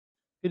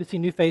Good to see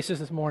new faces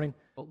this morning.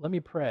 Well, let me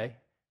pray,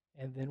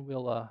 and then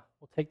we'll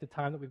take the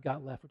time that we've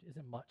got left, which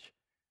isn't much,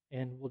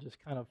 and we'll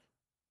just kind of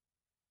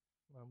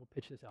we'll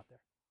pitch this out there.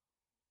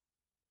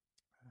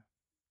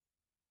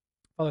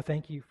 Father,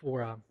 thank you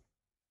for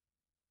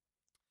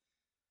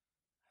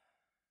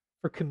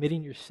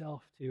committing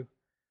yourself to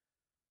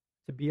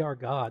be our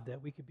God,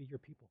 that we could be your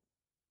people.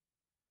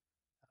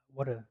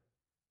 What an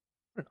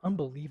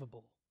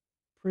unbelievable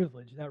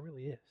privilege that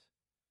really is.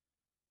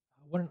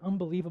 What an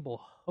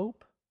unbelievable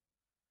hope.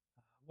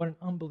 What an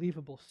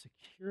unbelievable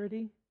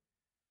security.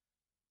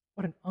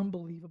 What an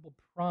unbelievable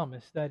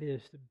promise that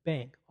is to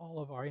bank all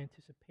of our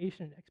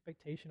anticipation and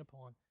expectation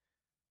upon,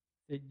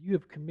 that you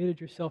have committed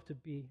yourself to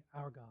be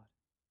our God.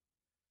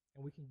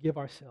 And we can give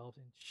ourselves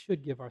and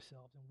should give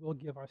ourselves and will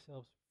give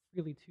ourselves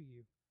freely to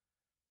you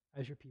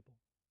as your people.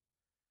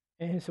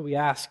 And so we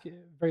ask,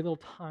 very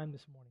little time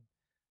this morning,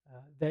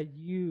 that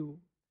you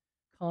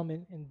come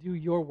and do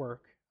your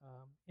work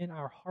in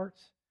our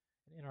hearts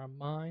and in our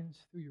minds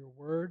through your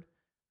word,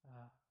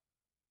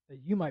 that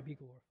you might be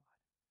glorified,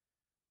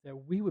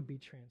 that we would be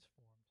transformed,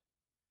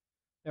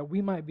 that we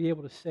might be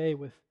able to say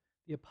with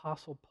the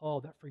Apostle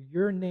Paul that for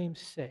your name's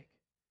sake,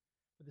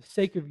 for the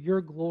sake of your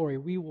glory,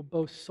 we will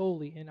boast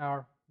solely in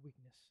our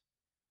weakness,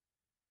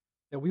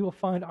 that we will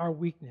find our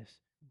weakness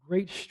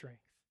great strength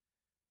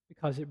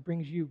because it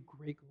brings you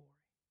great glory.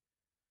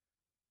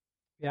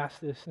 We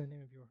ask this in the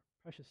name of your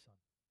precious Son.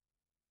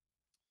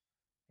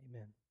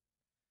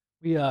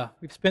 Amen.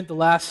 We've spent the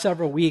last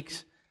several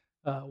weeks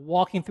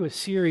walking through a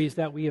series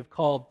that we have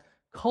called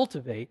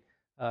Cultivate,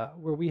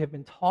 where we have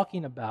been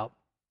talking about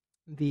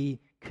the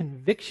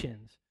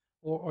convictions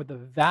or the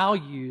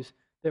values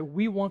that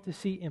we want to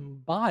see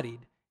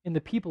embodied in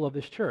the people of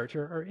this church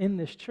or in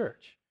this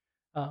church.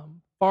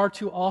 Far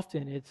too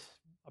often it's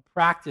a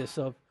practice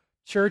of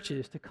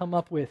churches to come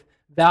up with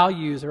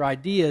values or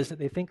ideas that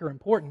they think are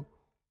important,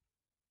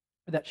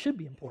 or that should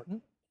be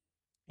important,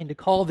 and to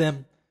call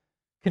them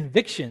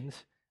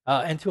convictions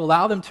and to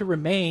allow them to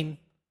remain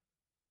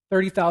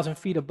 30,000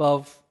 feet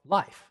above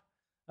life,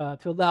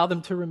 to allow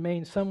them to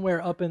remain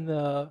somewhere up in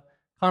the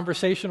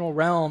conversational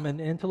realm and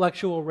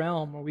intellectual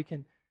realm where we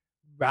can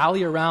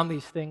rally around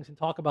these things and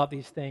talk about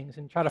these things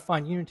and try to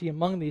find unity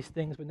among these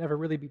things but never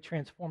really be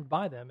transformed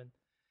by them.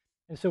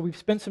 And so we've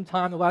spent some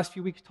time the last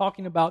few weeks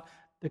talking about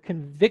the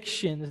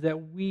convictions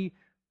that we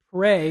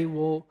pray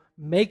will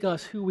make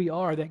us who we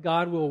are, that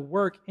God will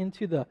work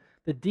into the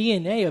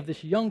DNA of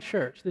this young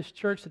church, this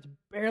church that's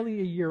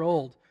barely a year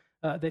old,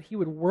 that he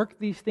would work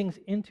these things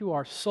into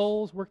our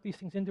souls, work these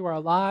things into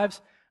our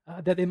lives,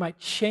 that they might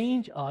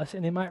change us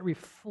and they might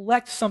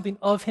reflect something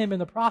of him in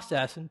the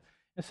process. And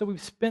so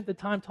we've spent the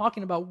time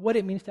talking about what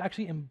it means to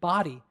actually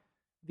embody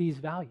these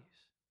values.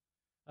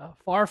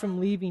 Far from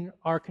leaving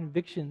our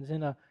convictions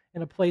in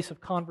a place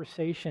of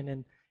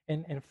conversation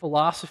and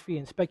philosophy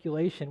and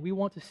speculation, we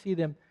want to see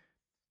them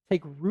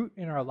take root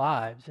in our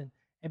lives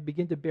and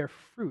begin to bear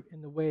fruit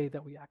in the way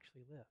that we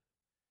actually live.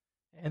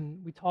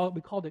 And we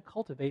called it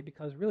Cultivate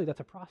because really that's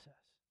a process.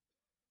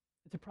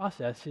 It's a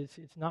process.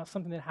 It's not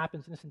something that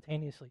happens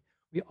instantaneously.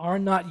 We are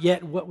not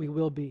yet what we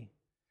will be.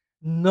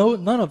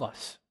 None of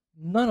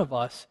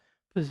us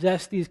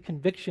possess these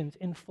convictions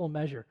in full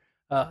measure.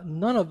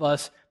 None of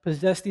us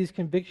possess these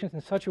convictions in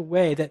such a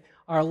way that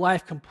our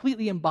life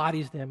completely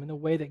embodies them in the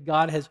way that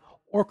God has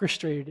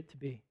orchestrated it to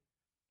be.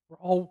 We're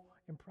all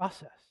in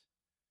process.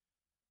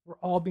 We're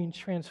all being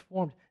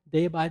transformed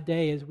day by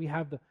day as we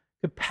have the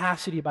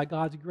capacity by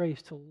God's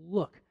grace to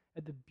look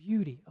at the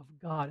beauty of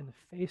God in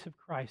the face of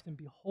Christ and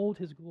behold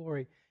his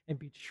glory and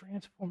be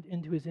transformed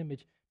into his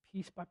image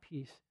piece by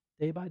piece,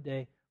 day by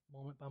day,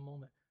 moment by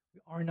moment.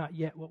 We are not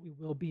yet what we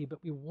will be,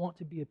 but we want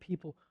to be a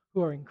people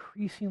who are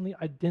increasingly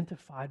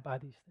identified by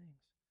these things.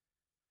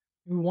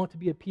 We want to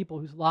be a people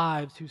whose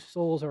lives, whose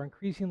souls are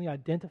increasingly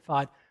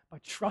identified by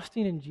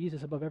trusting in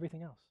Jesus above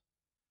everything else.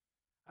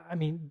 I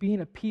mean,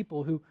 being a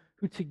people who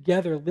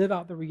together live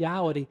out the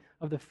reality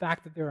of the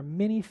fact that there are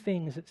many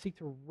things that seek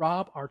to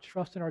rob our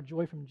trust and our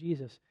joy from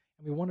Jesus.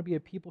 And we want to be a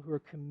people who are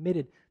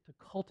committed to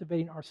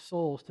cultivating our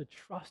souls, to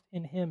trust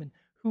in him and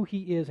who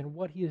he is and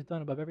what he has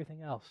done above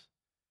everything else.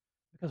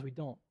 Because we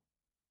don't.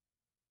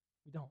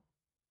 We don't.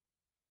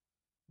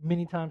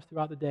 Many times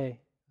throughout the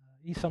day,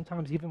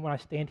 sometimes even when I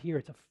stand here,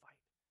 it's a fight.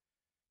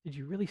 Did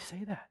you really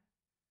say that?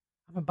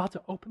 I'm about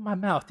to open my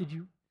mouth. Did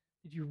you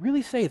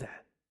really say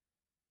that?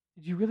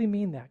 Did you really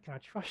mean that? Can I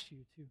trust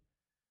you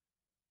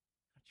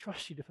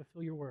to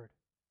fulfill your word?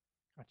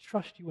 Can I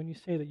trust you when you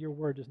say that your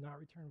word does not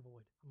return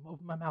void? I'm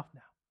opening my mouth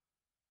now.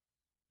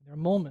 And there are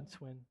moments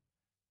when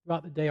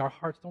throughout the day our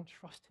hearts don't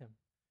trust him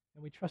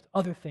and we trust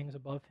other things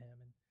above him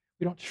and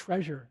we don't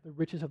treasure the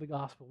riches of the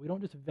gospel. We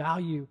don't just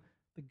value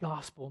the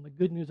gospel and the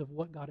good news of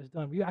what God has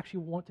done. We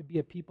actually want to be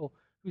a people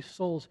whose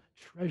souls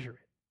treasure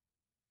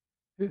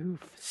it, who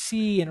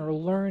see and are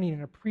learning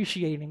and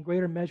appreciating in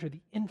greater measure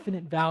the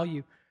infinite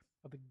value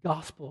of the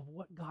gospel, of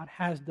what God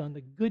has done,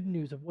 the good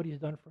news of what he has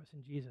done for us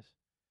in Jesus.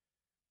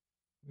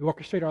 We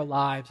orchestrate our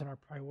lives and our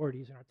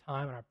priorities and our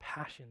time and our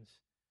passions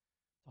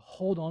to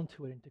hold on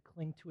to it and to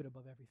cling to it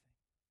above everything.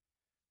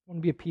 want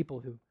to be a people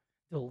who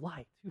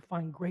delight, who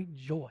find great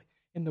joy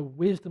in the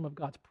wisdom of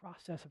God's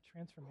process of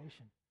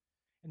transformation,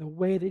 in the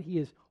way that He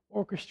is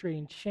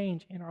orchestrating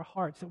change in our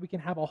hearts, that we can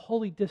have a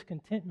holy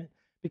discontentment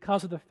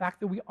because of the fact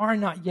that we are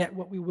not yet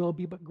what we will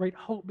be, but great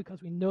hope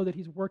because we know that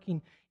He's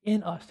working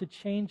in us to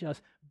change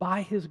us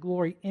by His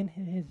glory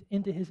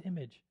into His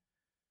image.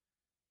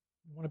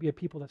 We want to be a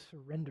people that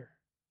surrender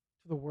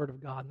to the Word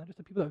of God, not just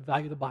the people that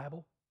value the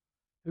Bible,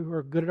 who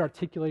are good at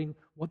articulating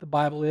what the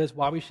Bible is,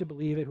 why we should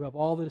believe it, who have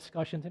all the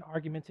discussions and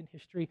arguments in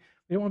history.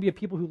 We don't want to be a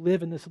people who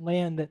live in this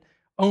land that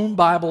own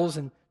Bibles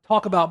and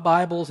talk about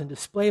Bibles and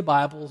display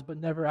Bibles, but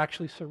never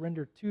actually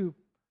surrender to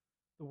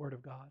the Word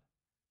of God,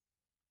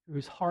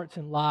 whose hearts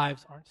and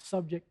lives aren't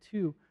subject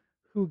to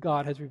who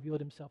God has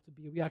revealed Himself to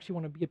be. We actually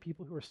want to be a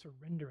people who are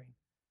surrendering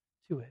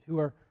to it, who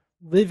are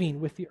living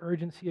with the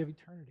urgency of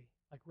eternity,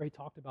 like Ray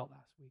talked about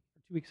last week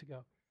or 2 weeks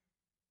ago.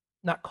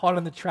 Not caught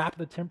in the trap of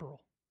the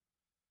temporal,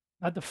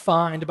 not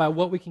defined by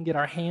what we can get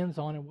our hands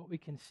on and what we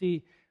can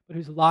see, but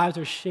whose lives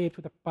are shaped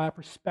by a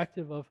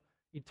perspective of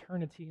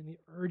eternity and the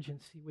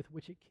urgency with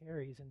which it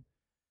carries. And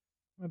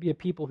we want to be a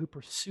people who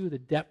pursue the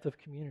depth of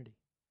community,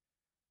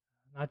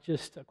 not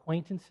just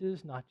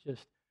acquaintances, not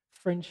just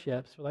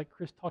friendships, but like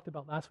Chris talked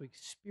about last week,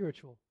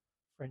 spiritual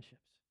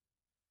friendships,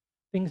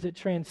 things that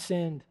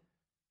transcend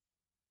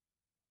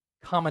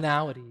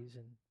commonalities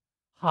and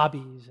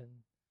hobbies and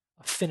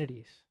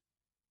affinities.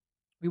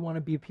 We want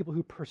to be people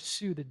who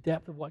pursue the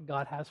depth of what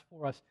God has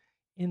for us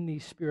in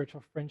these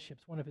spiritual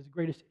friendships. One of His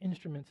greatest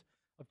instruments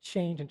of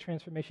change and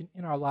transformation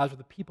in our lives are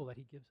the people that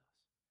He gives us,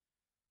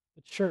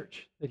 the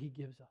church that He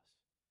gives us,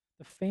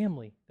 the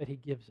family that He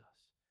gives us,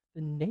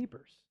 the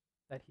neighbors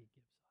that He gives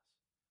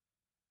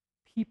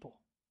us. People,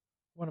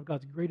 one of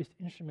God's greatest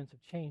instruments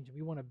of change. And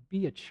we want to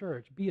be a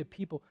church, be a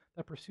people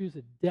that pursues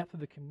the depth of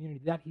the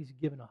community that He's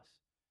given us,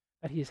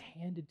 that He has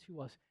handed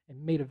to us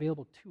and made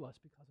available to us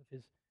because of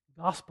His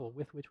gospel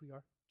with which we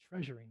are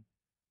treasuring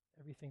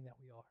everything that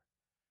we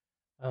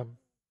are.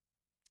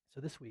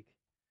 So this week,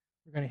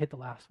 we're going to hit the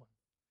last one.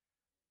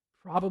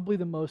 Probably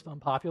the most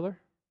unpopular.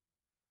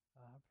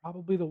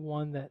 Probably the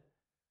one that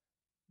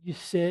you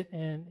sit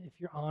and, if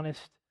you're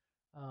honest,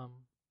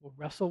 will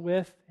wrestle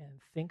with and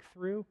think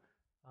through.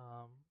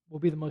 Will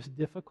be the most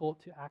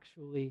difficult to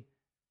actually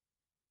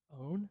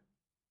own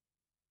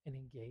and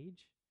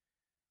engage.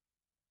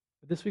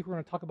 But this week, we're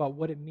going to talk about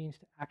what it means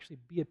to actually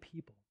be a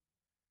people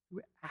who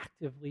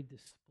actively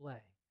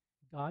display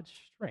God's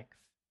strength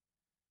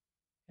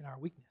in our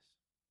weakness.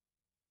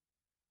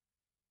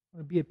 We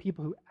want to be a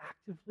people who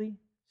actively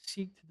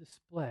seek to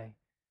display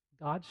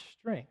God's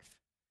strength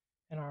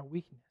in our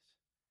weakness.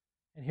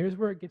 And here's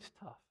where it gets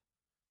tough.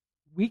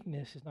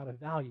 Weakness is not a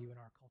value in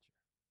our culture.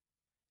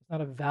 It's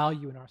not a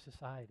value in our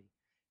society.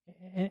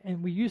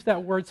 And we use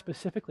that word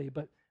specifically,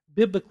 but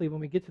biblically,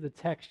 when we get to the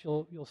text,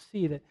 you'll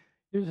see that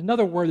there's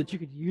another word that you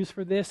could use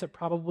for this that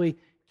probably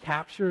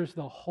captures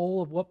the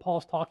whole of what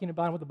Paul's talking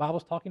about and what the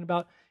Bible's talking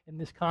about in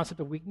this concept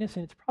of weakness,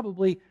 and it's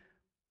probably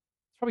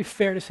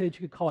fair to say that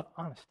you could call it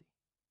honesty.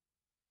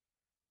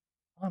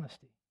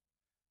 Honesty.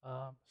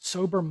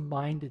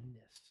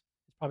 Sober-mindedness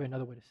is probably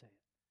another way to say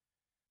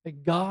it.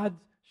 That God's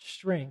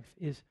strength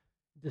is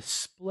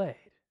displayed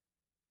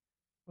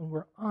when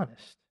we're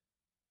honest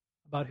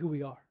about who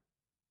we are.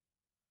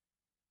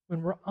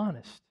 When we're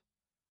honest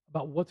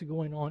about what's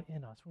going on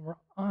in us. When we're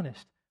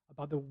honest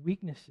about the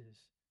weaknesses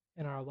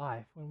in our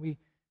life. When we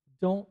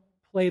don't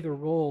play the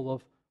role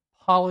of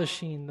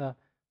polishing the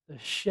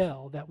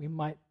shell that we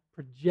might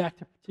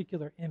project a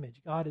particular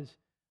image. God is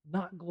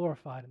not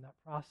glorified in that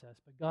process,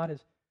 but God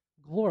is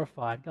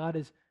glorified. God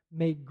is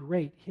made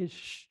great. His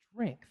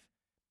strength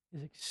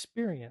is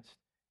experienced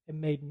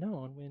and made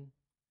known when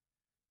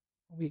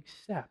we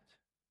accept,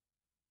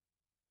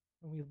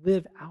 when we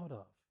live out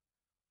of,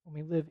 when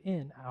we live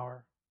in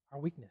our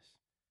weakness,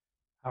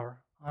 our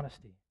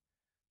honesty.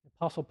 The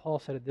Apostle Paul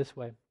said it this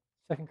way,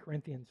 2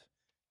 Corinthians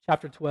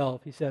chapter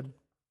 12. He said,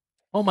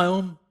 "On my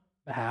own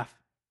behalf,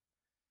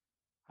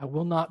 I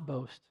will not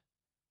boast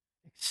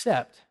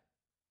except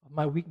of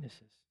my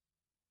weaknesses.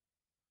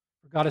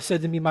 For God has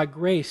said to me, my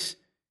grace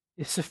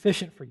is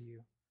sufficient for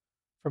you,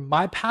 for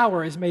my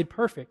power is made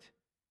perfect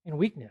in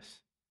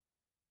weakness.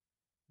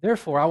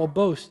 Therefore, I will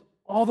boast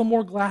all the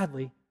more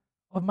gladly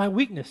of my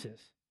weaknesses,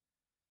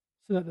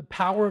 so that the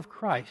power of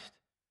Christ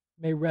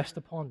may rest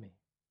upon me.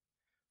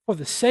 For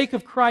the sake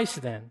of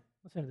Christ, then,"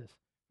 listen to this,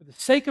 "for the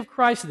sake of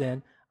Christ,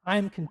 then, I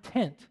am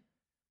content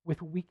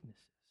with weaknesses."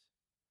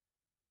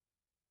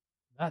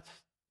 That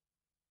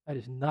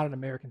is not an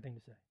American thing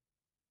to say.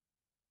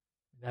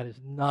 That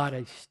is not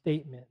a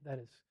statement that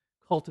is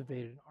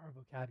cultivated in our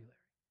vocabulary.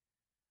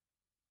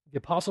 The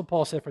Apostle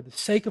Paul said, "For the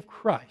sake of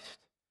Christ,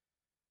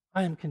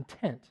 I am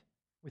content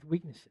with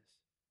weaknesses.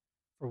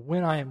 For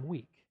when I am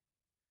weak,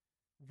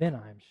 then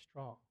I am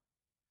strong."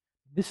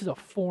 This is a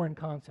foreign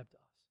concept to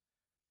us.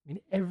 I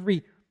mean,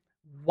 every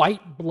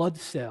white blood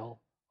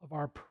cell of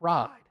our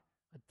pride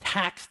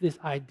attacks this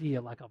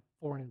idea like a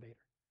foreign invader.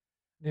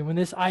 And when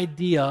this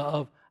idea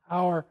of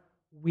our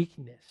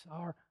weakness,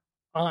 our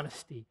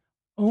honesty,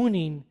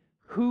 owning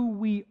who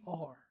we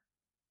are,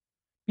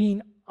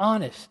 being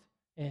honest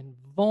and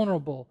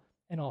vulnerable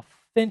and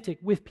authentic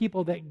with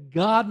people that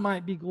God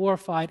might be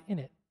glorified in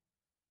it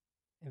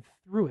and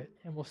through it.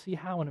 And we'll see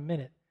how in a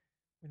minute.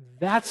 When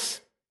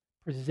that's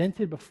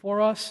presented before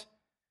us,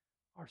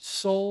 our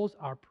souls,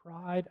 our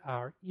pride,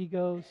 our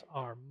egos,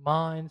 our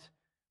minds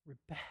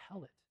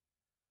repel it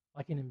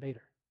like an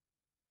invader.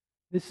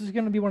 This is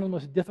going to be one of the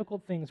most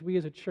difficult things we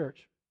as a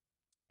church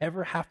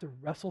ever have to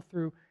wrestle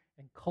through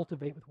and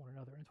cultivate with one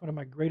another. And it's one of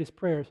my greatest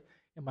prayers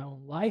in my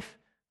own life,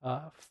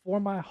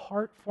 for my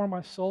heart, for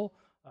my soul,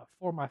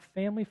 for my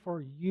family,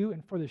 for you,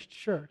 and for this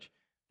church,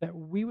 that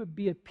we would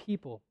be a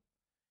people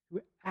who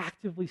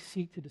actively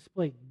seek to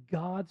display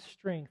God's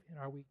strength in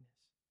our weakness.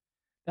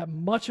 That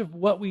much of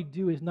what we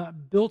do is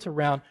not built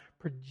around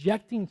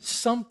projecting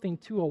something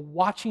to a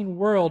watching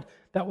world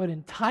that would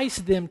entice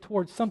them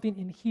towards something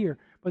in here,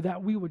 but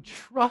that we would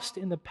trust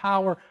in the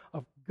power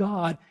of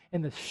God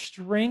and the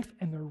strength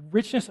and the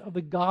richness of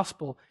the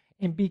gospel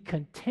and be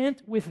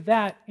content with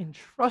that and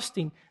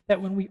trusting that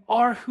when we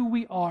are who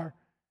we are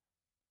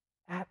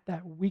at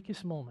that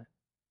weakest moment,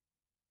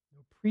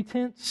 no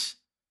pretense,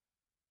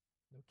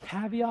 no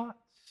caveats,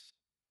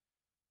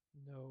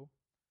 no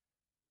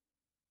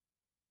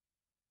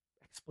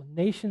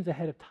explanations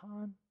ahead of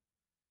time,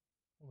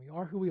 when we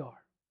are who we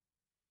are,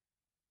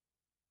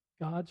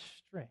 God's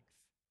strength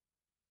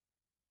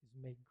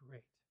is made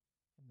great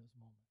in those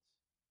moments.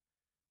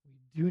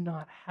 We do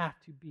not have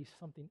to be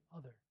something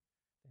other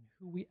than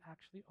who we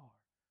actually are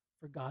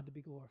for God to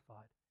be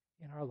glorified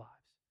in our lives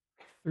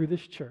through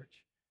this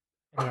church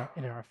and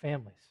in our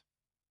families.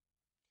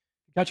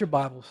 If you got your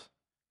Bibles,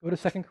 go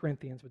to 2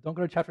 Corinthians, but don't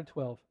go to chapter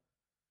 12.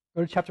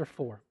 Go to chapter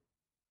 4.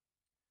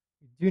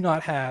 We do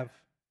not have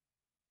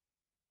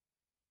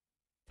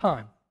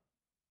time,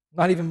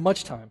 not even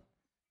much time.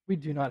 We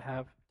do not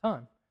have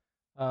time.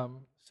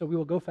 So we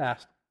will go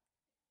fast,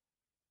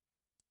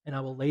 and I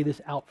will lay this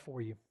out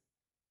for you.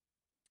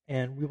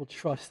 And we will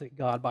trust that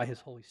God, by His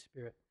Holy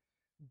Spirit,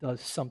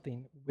 does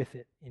something with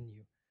it in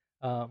you.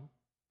 A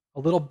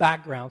little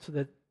background so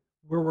that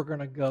where we're going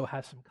to go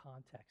has some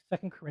context.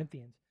 2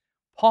 Corinthians.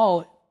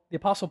 Paul, the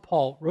Apostle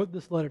Paul, wrote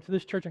this letter to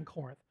this church in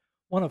Corinth,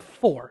 one of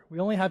 4.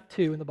 We only have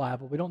 2 in the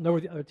Bible. We don't know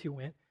where the other 2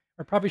 went.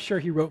 We're probably sure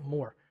he wrote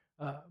more.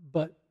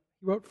 But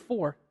he wrote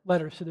 4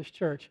 letters to this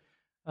church.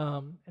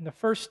 And the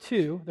first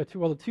 2, the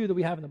two that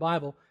we have in the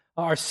Bible,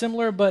 are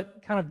similar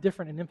but kind of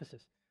different in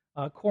emphasis.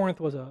 Corinth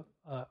was a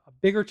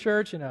bigger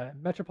church in a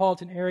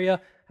metropolitan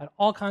area, had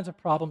all kinds of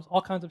problems,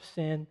 all kinds of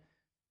sin,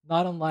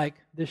 not unlike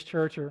this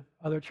church or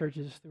other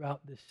churches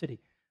throughout this city.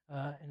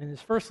 And in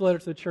his first letter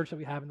to the church that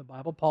we have in the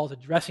Bible, Paul is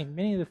addressing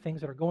many of the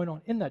things that are going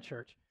on in that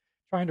church,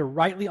 trying to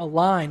rightly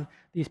align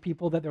these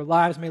people that their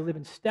lives may live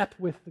in step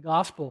with the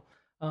gospel.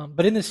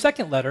 But in the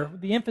second letter,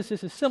 the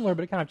emphasis is similar,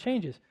 but it kind of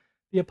changes.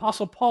 The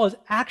Apostle Paul is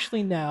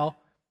actually now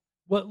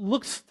what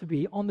looks to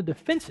be on the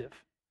defensive,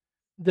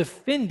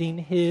 defending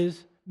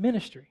his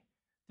ministry,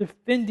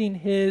 defending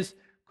his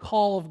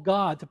call of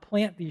God to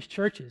plant these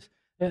churches.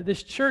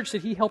 This church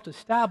that he helped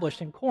establish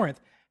in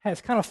Corinth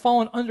has kind of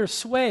fallen under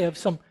sway of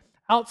some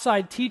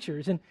outside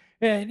teachers and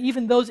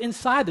even those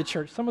inside the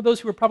church. Some of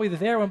those who were probably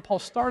there when Paul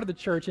started the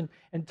church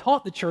and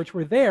taught the church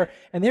were there,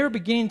 and they were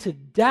beginning to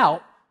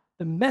doubt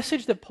the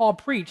message that Paul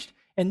preached,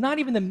 and not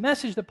even the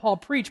message that Paul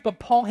preached, but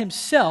Paul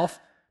himself,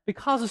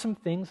 because of some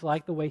things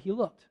like the way he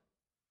looked.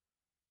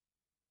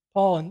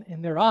 Paul,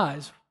 in their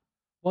eyes,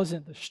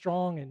 wasn't the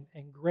strong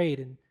and great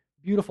and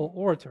beautiful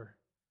orator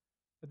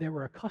that they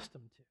were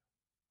accustomed to.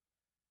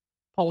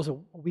 Paul was a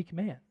weak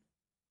man,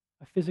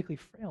 a physically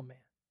frail man,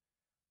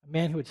 a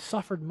man who had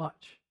suffered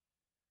much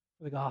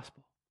for the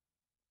gospel.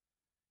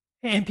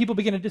 And people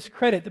began to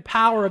discredit the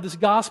power of this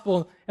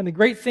gospel and the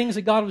great things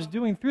that God was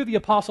doing through the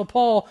Apostle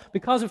Paul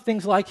because of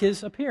things like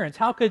his appearance.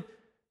 How could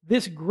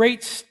this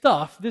great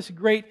stuff, this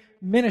great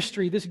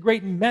ministry, this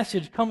great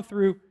message come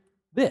through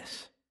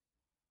this?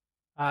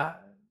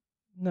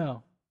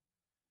 No,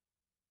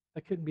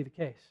 that couldn't be the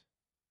case.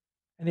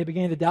 And they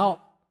began to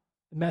doubt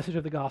the message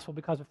of the gospel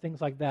because of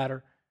things like that,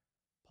 or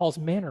Paul's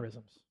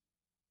mannerisms.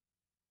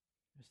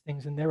 There's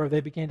things in there where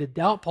they began to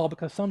doubt Paul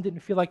because some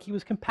didn't feel like he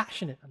was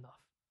compassionate enough.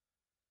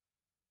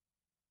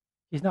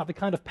 He's not the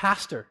kind of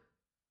pastor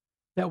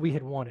that we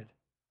had wanted,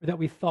 or that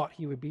we thought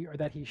he would be, or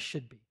that he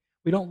should be.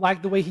 We don't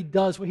like the way he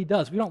does what he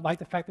does. We don't like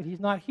the fact that he's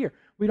not here.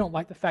 We don't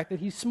like the fact that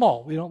he's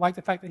small. We don't like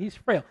the fact that he's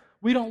frail.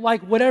 We don't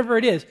like whatever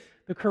it is.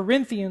 The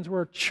Corinthians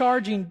were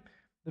charging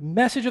the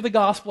message of the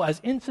gospel as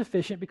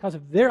insufficient because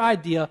of their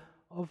idea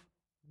of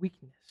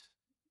weakness,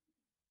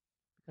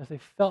 because they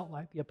felt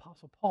like the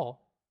Apostle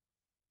Paul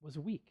was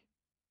weak.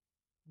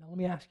 Now let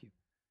me ask you,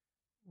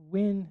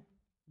 when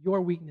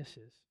your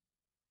weaknesses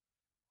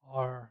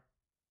are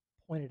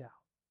pointed out,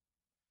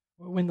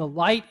 when the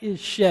light is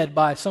shed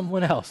by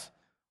someone else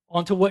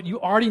onto what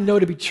you already know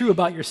to be true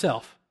about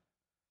yourself,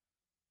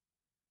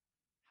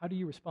 how do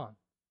you respond?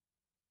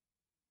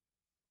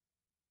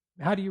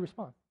 How do you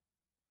respond?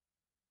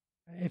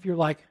 If you're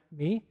like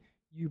me,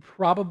 you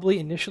probably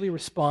initially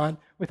respond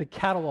with a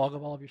catalog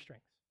of all of your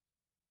strengths.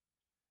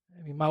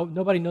 I mean,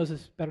 nobody knows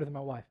this better than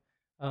my wife.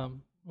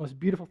 most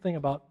beautiful thing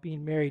about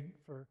being married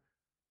for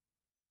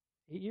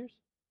 8 years,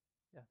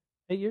 yeah,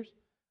 8 years,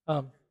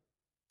 um,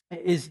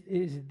 is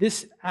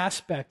this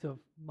aspect of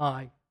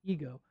my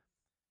ego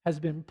has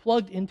been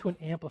plugged into an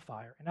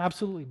amplifier and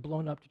absolutely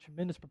blown up to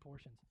tremendous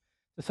proportions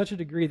to such a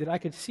degree that I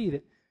could see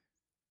that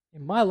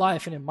in my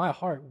life and in my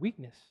heart,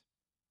 weakness,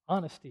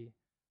 honesty,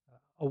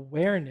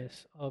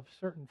 awareness of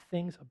certain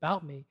things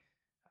about me,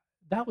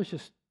 that was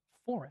just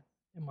foreign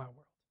in my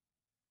world.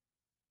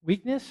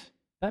 Weakness,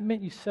 that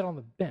meant you sat on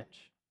the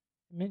bench.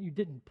 It meant you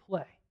didn't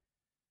play.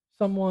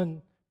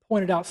 Someone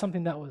pointed out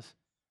something that was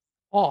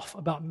off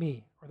about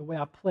me or the way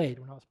I played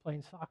when I was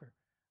playing soccer.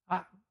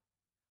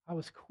 I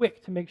was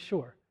quick to make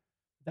sure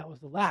that was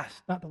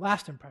not the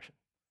last impression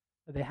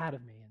that they had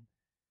of me. And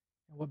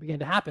what began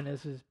to happen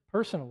is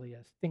personally,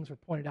 as things were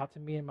pointed out to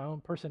me in my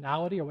own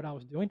personality or what I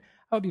was doing,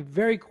 I would be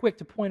very quick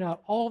to point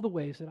out all the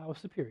ways that I was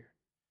superior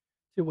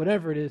to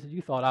whatever it is that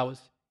you thought I was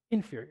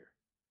inferior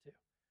to.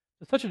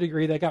 To such a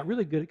degree that I got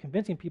really good at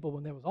convincing people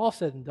when it was all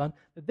said and done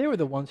that they were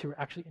the ones who were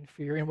actually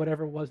inferior in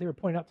whatever it was they were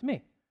pointing out to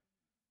me.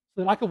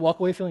 So that I could walk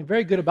away feeling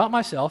very good about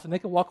myself and they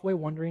could walk away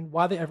wondering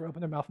why they ever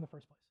opened their mouth in the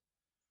first place.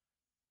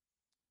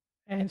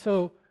 And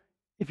so,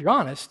 if you're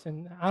honest,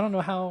 and I don't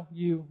know how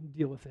you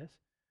deal with this,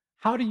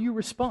 how do you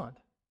respond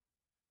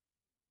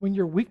when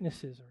your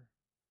weaknesses are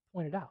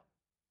pointed out,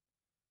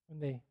 when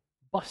they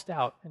bust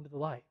out into the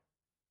light?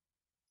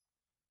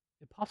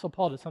 The Apostle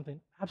Paul did something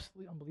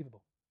absolutely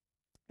unbelievable.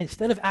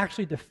 Instead of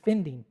actually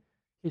defending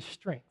his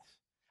strengths,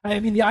 I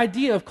mean, the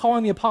idea of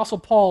calling the Apostle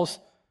Paul's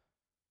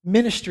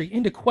ministry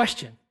into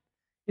question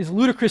is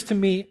ludicrous to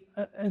me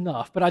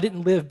enough, but I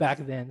didn't live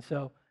back then,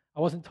 so I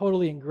wasn't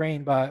totally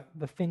ingrained by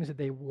the things that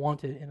they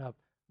wanted in a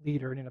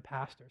leader and in a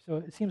pastor. So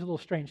it seems a little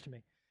strange to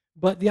me.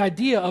 But the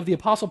idea of the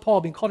Apostle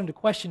Paul being called into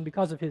question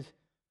because of his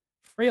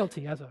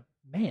frailty as a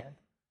man,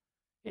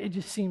 it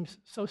just seems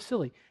so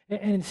silly.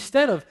 And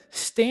instead of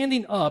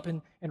standing up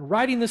and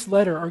writing this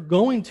letter or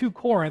going to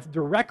Corinth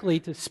directly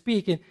to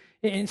speak, and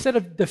instead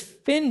of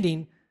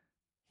defending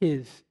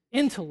his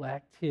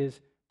intellect, his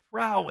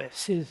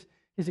prowess, his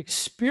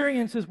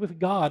experiences with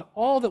God,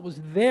 all that was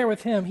there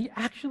with him, he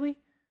actually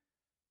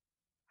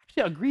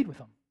agreed with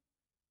him.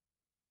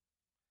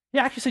 He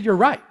actually said, "You're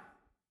right.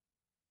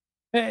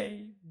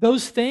 Hey,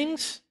 those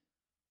things,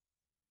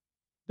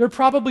 they're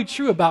probably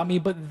true about me,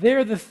 but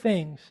they're the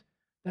things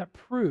that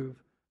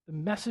prove the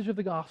message of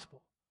the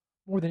gospel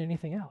more than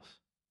anything else."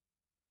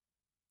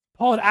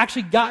 Paul had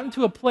actually gotten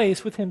to a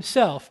place with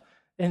himself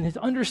and his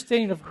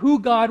understanding of who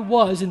God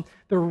was and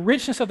the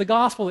richness of the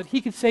gospel that he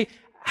could say,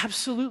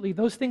 absolutely,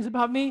 those things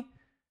about me,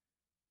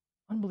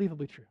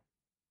 unbelievably true.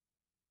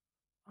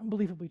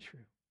 Unbelievably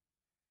true.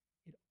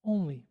 It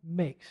only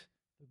makes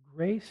the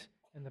grace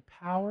and the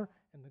power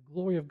and the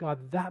glory of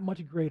God that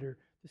much greater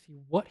to see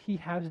what he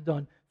has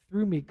done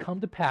through me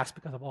come to pass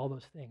because of all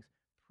those things.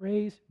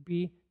 Praise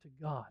be to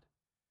God.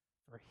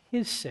 For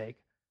his sake,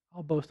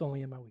 I'll boast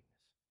only in my weakness.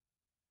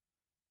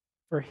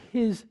 For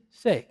his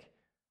sake,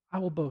 I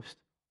will boast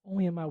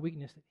only in my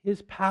weakness, that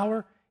his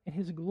power and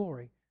his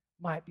glory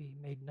might be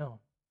made known.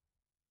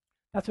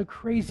 That's a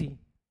crazy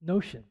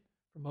notion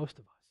for most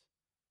of us.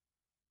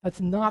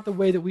 That's not the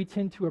way that we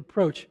tend to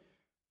approach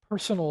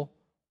personal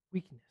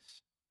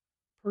weakness,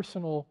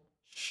 personal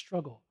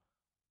struggle,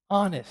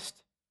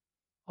 honest,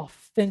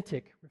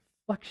 authentic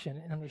reflection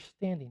and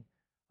understanding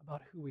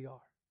about who we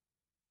are.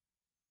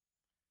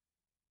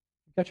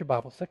 You've got your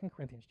Bible, 2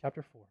 Corinthians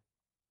chapter 4.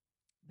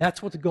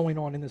 That's what's going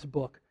on in this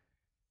book.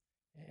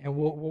 And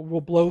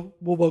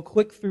we'll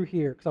click through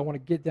here because I want to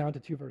get down to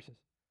 2 verses.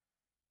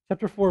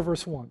 Chapter 4,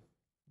 verse 1.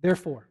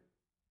 Therefore,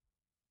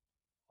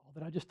 all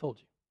that I just told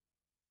you,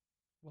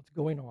 what's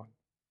going on,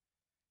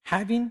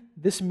 having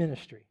this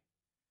ministry,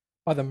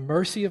 by the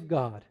mercy of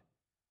God,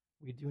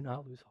 we do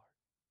not lose heart.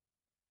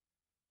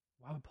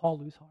 Why would Paul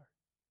lose heart?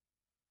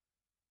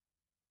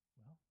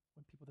 Well,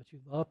 when people that you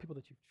love, people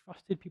that you've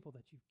trusted, people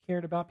that you've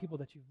cared about, people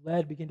that you've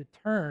led begin to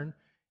turn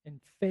and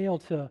fail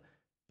to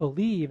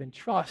believe and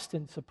trust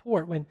and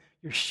support, when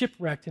you're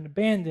shipwrecked and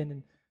abandoned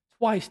and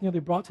twice nearly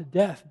brought to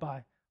death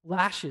by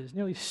lashes,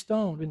 nearly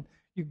stoned, when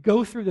you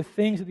go through the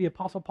things that the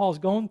Apostle Paul has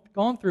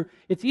gone through,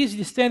 it's easy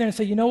to stand there and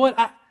say, you know what,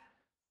 I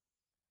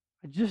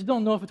just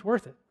don't know if it's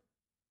worth it.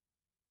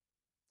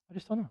 I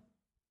just don't know.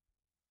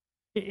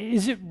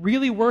 Is it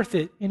really worth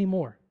it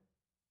anymore?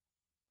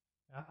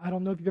 I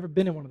don't know if you've ever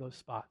been in one of those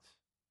spots.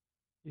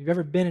 If you've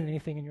ever been in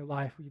anything in your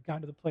life where you've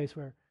gotten to the place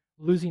where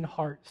losing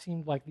heart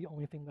seemed like the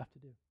only thing left to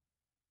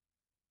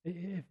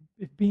do.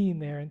 If being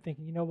there and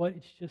thinking, you know what,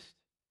 it's just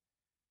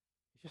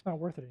not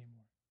worth it anymore.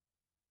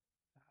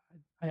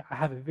 I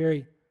have a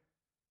very,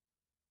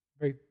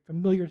 very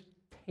familiar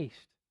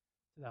taste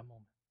to that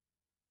moment.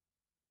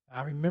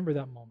 I remember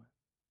that moment.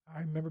 I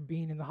remember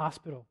being in the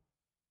hospital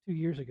 2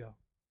 years ago,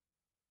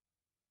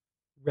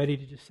 ready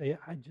to just say,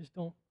 I just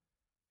don't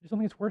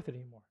think it's worth it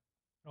anymore.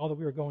 All that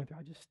we were going through,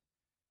 I just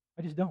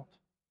don't.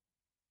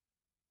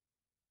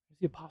 As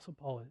the Apostle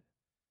Paul,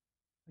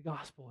 the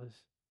gospel has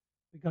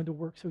begun to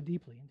work so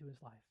deeply into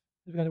his life.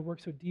 It's begun to work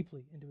so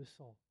deeply into his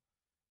soul.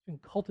 It's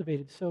been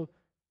cultivated so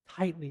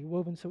tightly,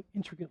 woven so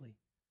intricately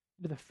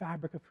into the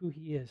fabric of who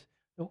he is.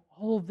 Though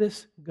all of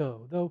this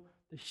go, though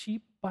the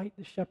sheep bite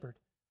the shepherd,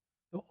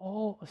 though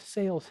all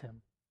assails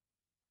him,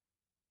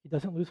 he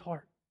doesn't lose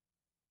heart.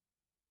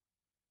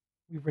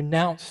 We've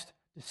renounced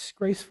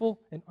disgraceful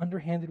and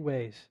underhanded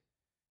ways,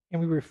 and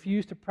we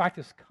refuse to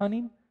practice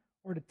cunning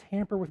or to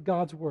tamper with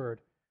God's word.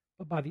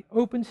 But by the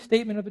open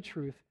statement of the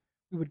truth,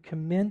 we would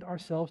commend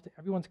ourselves to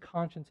everyone's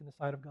conscience in the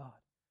sight of God.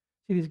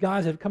 See, these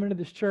guys have come into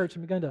this church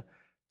and begun to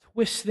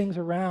twist things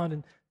around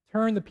and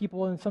turn the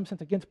people, in some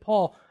sense, against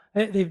Paul.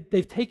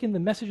 They've taken the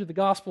message of the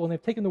gospel and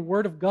they've taken the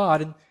word of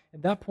God, and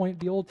at that point,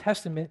 the Old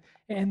Testament,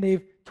 and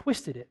they've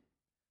twisted it.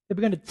 They've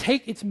begun to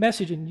take its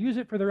message and use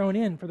it for their own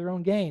end, for their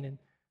own gain, and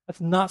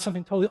that's not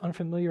something totally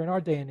unfamiliar in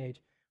our day and age.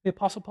 The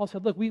Apostle Paul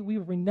said, look,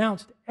 we've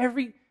renounced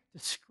every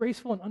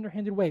disgraceful and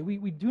underhanded way.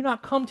 We do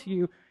not come to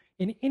you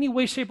in any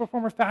way, shape, or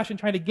form or fashion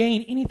trying to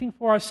gain anything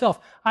for ourselves.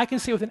 I can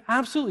say with an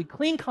absolutely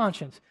clean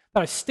conscience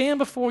that I stand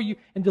before you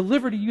and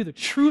deliver to you the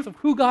truth of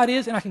who God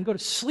is, and I can go to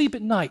sleep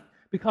at night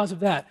because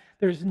of that.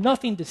 There's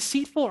nothing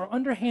deceitful or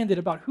underhanded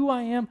about who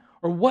I am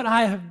or what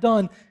I have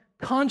done,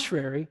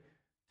 contrary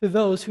to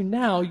those who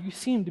now you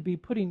seem to be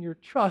putting your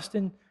trust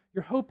and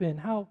your hope in.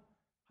 How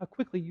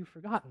quickly you've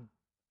forgotten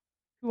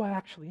who I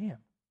actually am,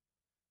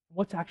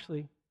 what's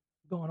actually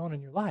going on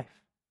in your life.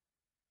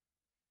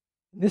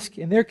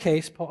 In their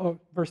case,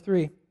 verse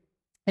 3,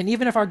 and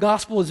even if our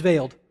gospel is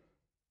veiled,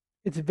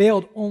 it's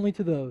veiled only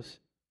to those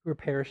who are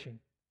perishing.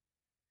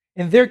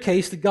 In their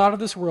case, the God of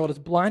this world has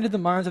blinded the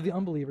minds of the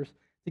unbelievers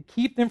to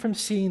keep them from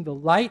seeing the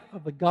light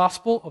of the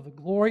gospel of the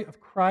glory of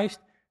Christ,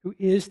 who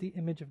is the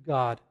image of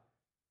God.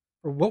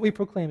 For what we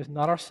proclaim is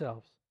not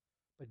ourselves,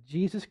 but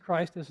Jesus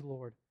Christ as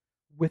Lord,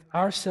 with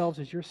ourselves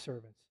as your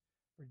servants,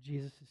 for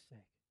Jesus'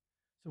 sake.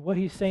 So what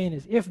he's saying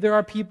is, if there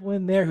are people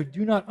in there who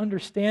do not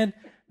understand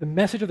the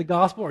message of the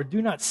gospel or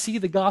do not see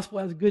the gospel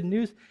as good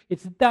news,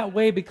 it's that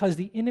way because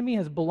the enemy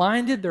has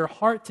blinded their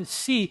heart to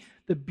see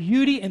the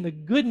beauty and the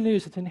good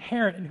news that's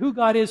inherent in who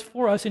God is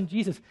for us in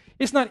Jesus.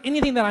 It's not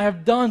anything that I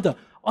have done to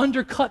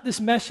undercut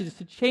this message,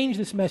 to change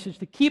this message,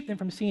 to keep them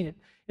from seeing it.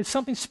 It's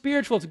something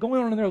spiritual that's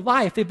going on in their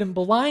life. They've been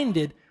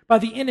blinded by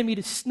the enemy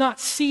to not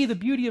see the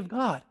beauty of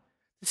God,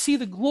 to see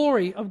the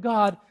glory of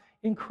God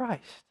in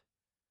Christ.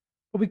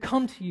 But we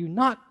come to you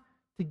not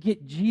to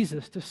get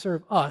Jesus to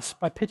serve us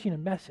by pitching a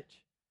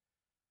message,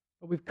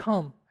 but we've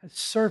come as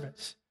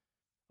servants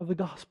of the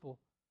gospel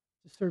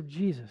to serve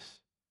Jesus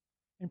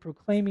in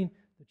proclaiming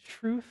the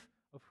truth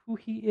of who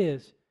he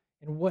is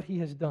and what he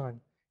has done.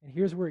 And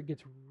here's where it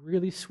gets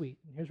really sweet,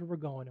 and here's where we're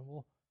going, and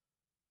we'll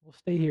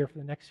stay here for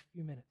the next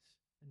few minutes,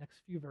 the next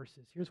few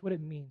verses. Here's what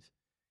it means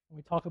when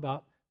we talk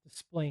about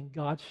displaying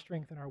God's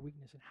strength in our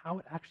weakness and how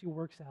it actually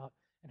works out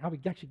and how we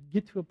actually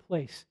get to a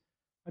place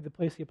like the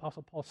place the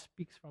Apostle Paul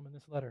speaks from in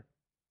this letter.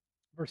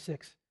 Verse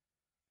 6,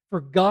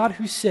 for God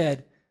who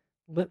said,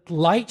 let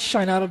light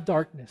shine out of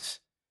darkness,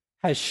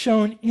 has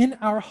shone in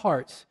our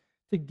hearts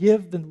to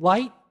give the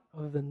light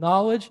of the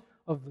knowledge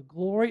of the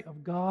glory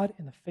of God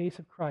in the face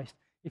of Christ.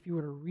 If you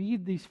were to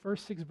read these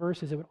first 6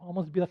 verses, it would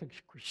almost be like a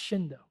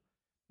crescendo.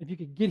 If you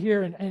could get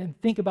here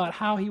and think about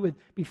how he would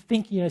be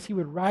thinking as he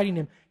would writing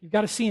them, you've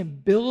got to see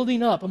him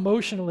building up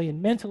emotionally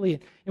and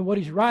mentally in what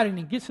he's writing,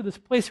 and gets to this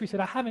place where he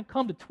said, I haven't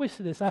come to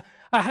twist this. I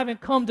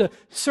haven't come to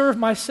serve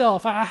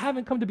myself. I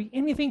haven't come to be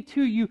anything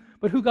to you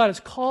but who God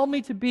has called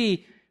me to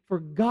be. For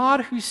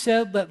God who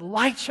said, let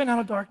light shine out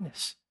of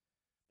darkness.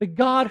 The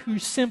God who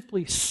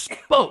simply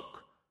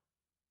spoke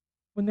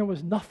when there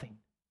was nothing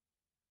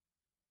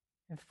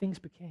and things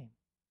became.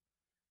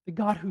 The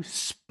God who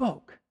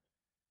spoke.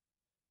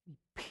 He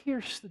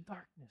pierced the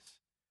darkness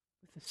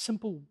with a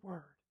simple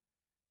word,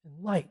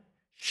 and light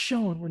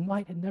shone where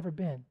light had never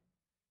been.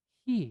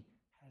 He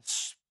has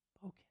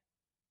spoken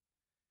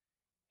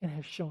and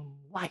has shown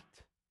light.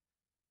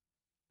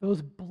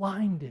 Those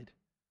blinded,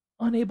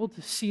 unable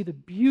to see the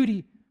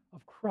beauty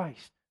of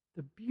Christ,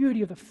 the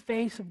beauty of the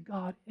face of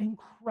God in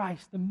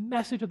Christ, the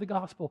message of the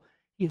gospel,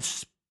 he has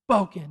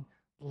spoken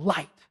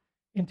light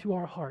into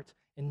our hearts,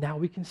 and now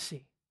we can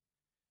see.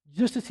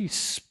 Just as he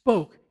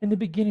spoke in the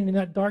beginning in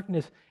that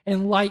darkness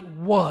and light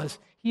was,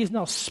 he has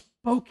now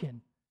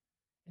spoken,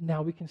 and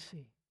now we can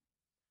see.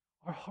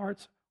 Our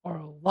hearts are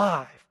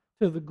alive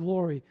to the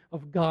glory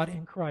of God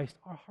in Christ.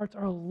 Our hearts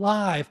are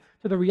alive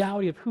to the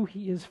reality of who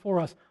he is for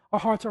us. Our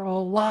hearts are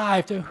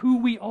alive to who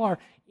we are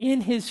in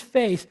his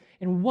face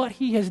and what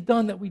he has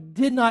done that we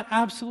did not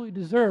absolutely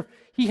deserve.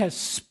 He has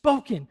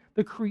spoken.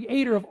 The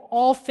creator of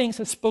all things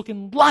has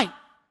spoken light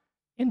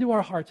into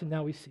our hearts, and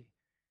now we see.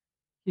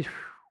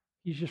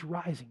 He's just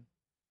rising.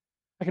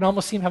 I can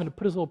almost see him having to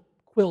put his little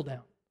quill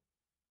down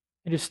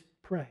and just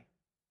pray.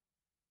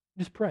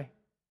 Just pray.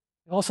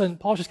 And all of a sudden,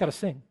 Paul's just got to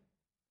sing.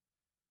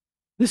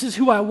 This is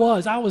who I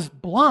was. I was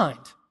blind.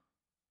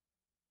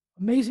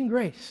 Amazing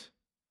grace.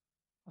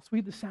 How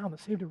sweet the sound that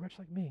saved a wretch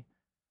like me.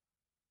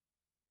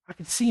 I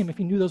could see him if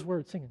he knew those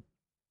words singing.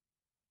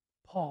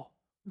 Paul,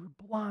 we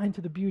were blind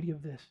to the beauty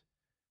of this.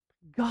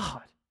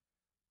 God,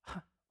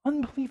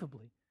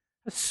 unbelievably,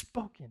 has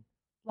spoken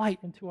light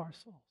into our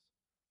souls.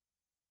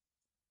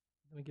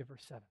 Let me get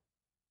verse 7.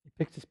 He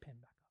picks his pen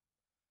back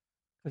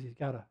up because he's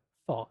got a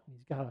thought and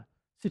he's got a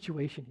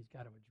situation he's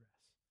got to address.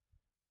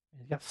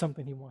 And he's got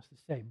something he wants to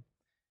say.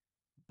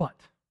 But,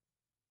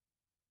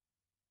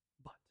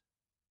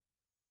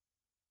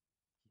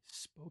 he's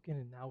spoken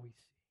and now we see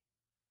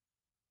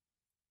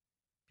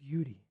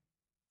beauty,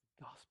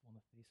 the gospel in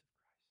the face of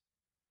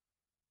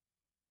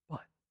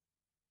Christ. But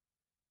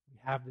we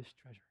have this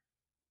treasure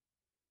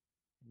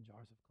in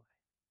jars of clay.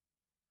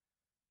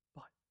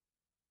 But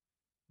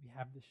we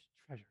have this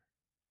treasure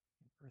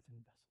in earthen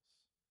vessels.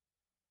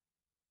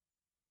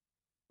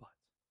 But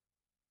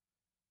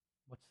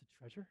what's the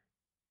treasure?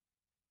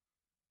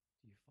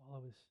 Do you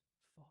follow his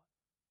thought?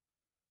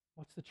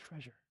 What's the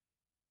treasure?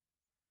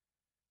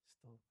 It's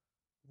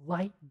the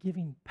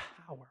light-giving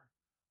power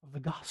of the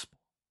gospel.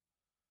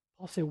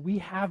 Paul said, we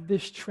have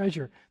this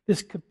treasure,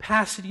 this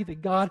capacity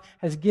that God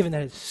has given,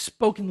 that has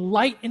spoken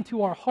light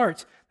into our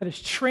hearts, that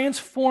has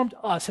transformed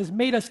us, has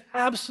made us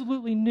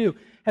absolutely new,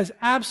 has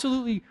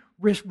absolutely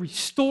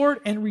restored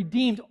and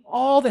redeemed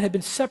all that had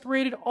been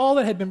separated, all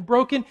that had been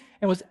broken,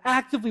 and was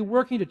actively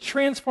working to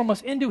transform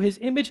us into his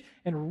image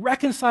and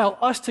reconcile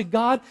us to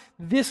God.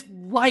 This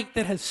light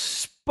that has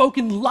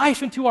spoken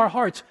life into our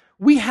hearts,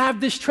 we have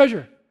this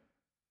treasure.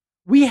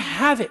 We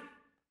have it.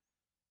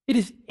 It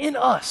is in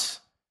us.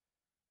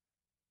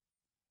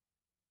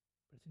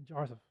 It's in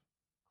jars of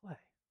clay.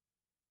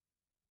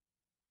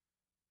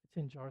 It's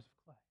in jars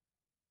of clay.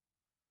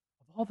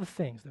 Of all the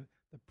things, the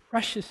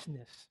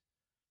preciousness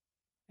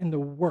and the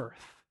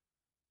worth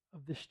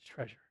of this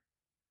treasure,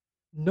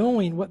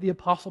 knowing what the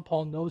Apostle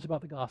Paul knows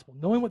about the gospel,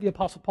 knowing what the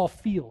Apostle Paul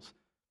feels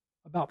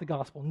about the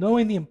gospel,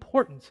 knowing the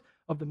importance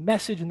of the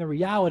message and the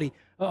reality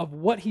of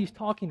what he's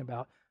talking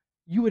about,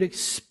 you would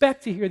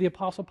expect to hear the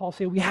Apostle Paul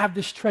say, we have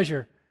this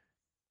treasure.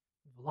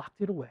 We've locked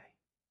it away,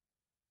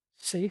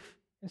 safe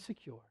and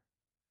secure,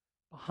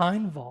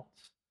 behind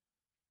vaults,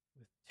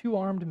 with 2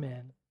 armed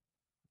men,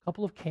 a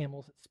couple of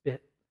camels that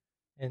spit,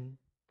 and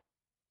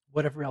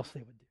whatever else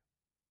they would do.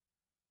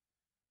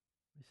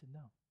 He said,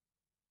 no.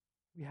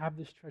 We have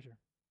this treasure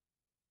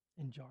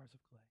in jars of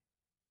clay.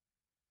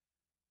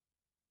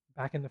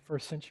 Back in the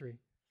first century,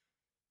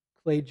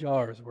 clay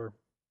jars were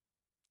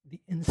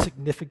the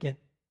insignificant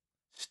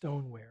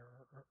stoneware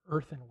or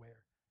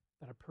earthenware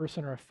that a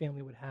person or a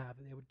family would have.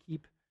 They would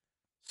keep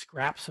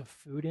scraps of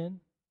food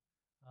in,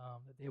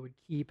 that they would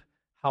keep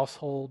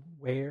household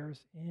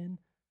wares in.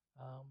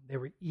 They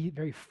were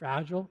very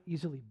fragile,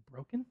 easily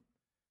broken.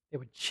 They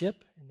would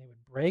chip and they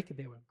would break,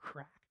 they would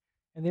crack,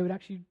 and they would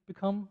actually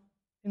become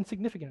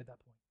insignificant at that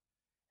point.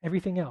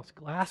 Everything else,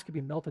 glass could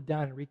be melted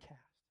down and recast.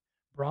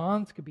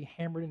 Bronze could be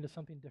hammered into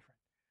something different.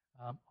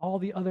 All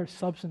the other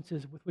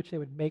substances with which they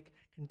would make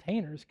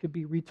containers could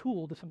be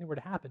retooled if something were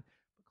to happen.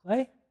 But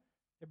clay,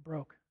 it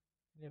broke,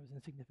 and it was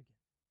insignificant.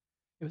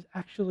 It was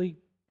actually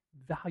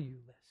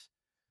valueless.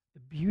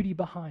 The beauty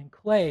behind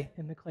clay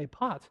in the clay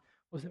pots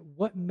was that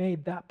what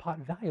made that pot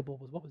valuable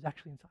was what was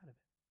actually inside of it.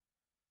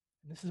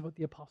 And this is what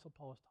the Apostle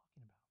Paul is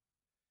talking about.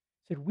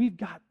 He said, we've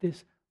got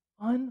this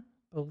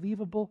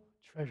unbelievable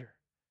treasure.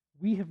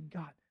 We have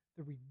got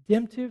the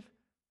redemptive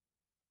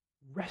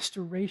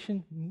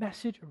restoration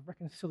message of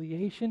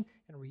reconciliation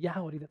and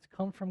reality that's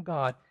come from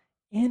God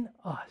in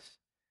us.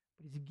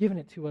 But he's given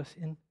it to us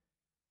in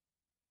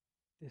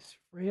this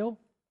frail,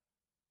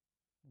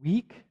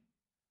 weak,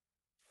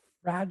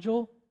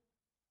 fragile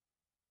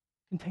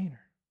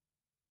container.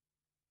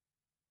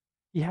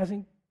 He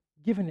hasn't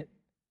given it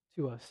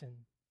to us in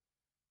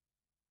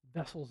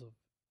vessels of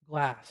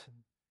glass and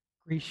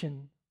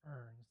Grecian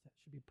urns that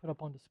should be put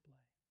up on display.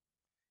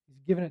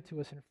 He's given it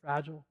to us in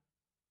fragile,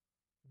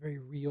 very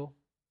real,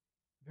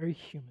 very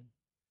human,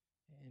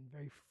 and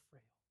very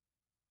frail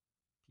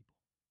people.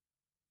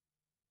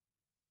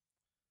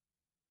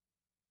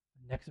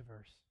 The next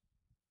verse,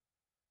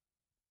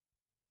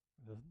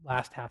 the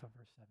last half of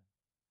verse 7.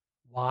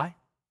 Why?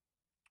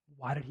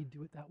 Why did he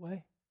do it that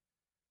way?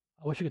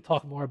 I wish we could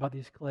talk more about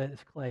this clay,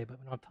 but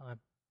we don't have time.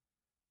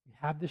 We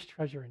have this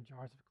treasure in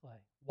jars of clay.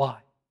 Why?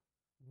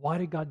 Why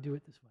did God do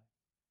it this way?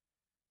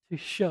 To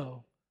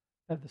show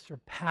that the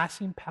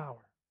surpassing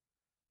power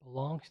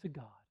belongs to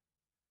God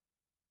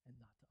and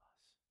not to us.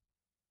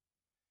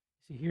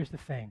 See, here's the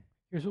thing.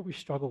 Here's what we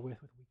struggle with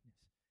weakness.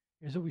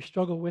 Here's what we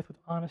struggle with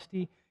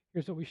honesty.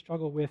 Here's what we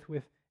struggle with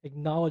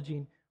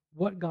acknowledging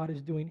what God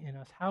is doing in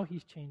us, how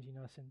he's changing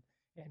us,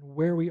 and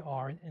where we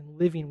are, and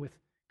living with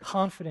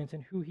confidence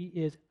in who he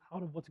is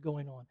out of what's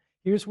going on.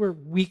 Here's where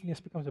weakness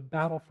becomes a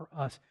battle for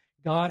us.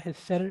 God has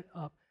set it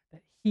up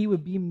that he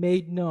would be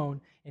made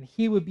known and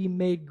he would be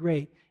made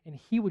great and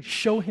he would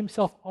show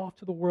himself off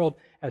to the world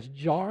as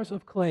jars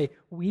of clay,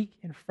 weak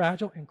and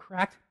fragile and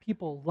cracked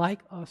people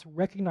like us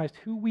recognized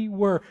who we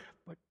were,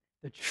 but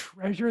the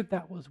treasure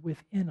that was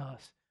within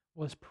us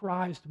was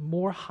prized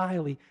more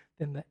highly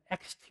than the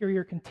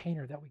exterior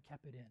container that we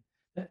kept it in.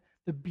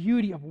 The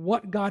beauty of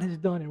what God has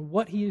done and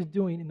what he is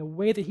doing and the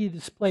way that he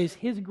displays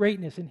his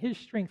greatness and his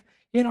strength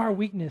in our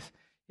weakness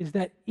is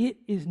that it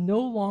is no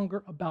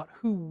longer about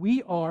who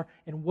we are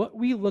and what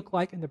we look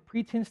like and the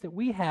pretense that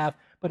we have,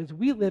 but as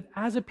we live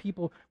as a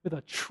people with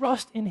a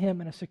trust in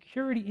him and a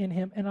security in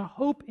him and a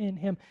hope in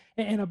him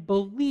and a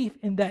belief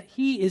in that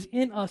he is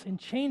in us and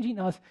changing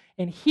us,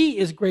 and he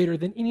is greater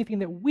than anything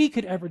that we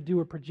could ever do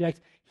or project.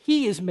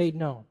 He is made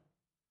known.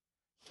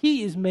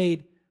 He is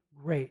made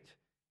great.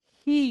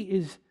 He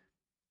is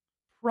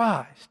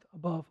prized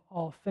above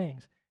all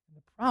things. And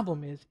the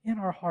problem is in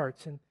our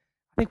hearts, and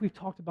I think we've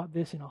talked about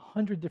this in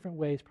 100 different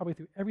ways, probably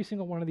through every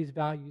single one of these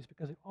values,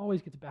 because it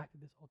always gets back to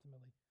this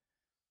ultimately.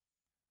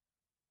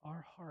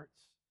 Our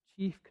heart's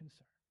chief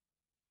concern,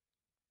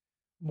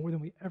 more than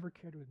we ever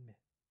care to admit,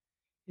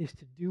 is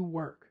to do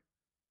work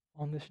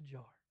on this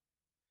jar,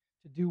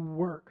 to do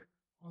work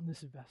on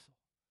this vessel,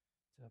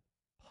 to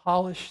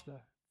polish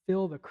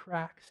fill the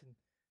cracks and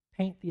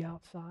paint the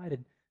outside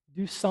and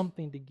do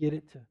something to get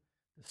it to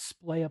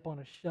display up on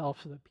a shelf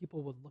so that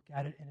people would look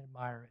at it and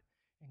admire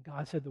it. And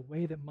God said, the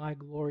way that my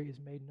glory is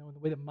made known, the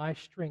way that my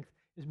strength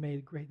is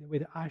made great, the way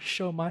that I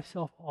show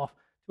myself off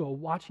to a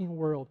watching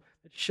world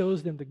that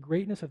shows them the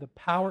greatness of the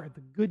power and the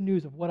good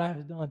news of what I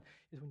have done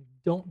is when you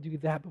don't do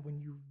that, but when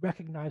you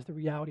recognize the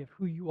reality of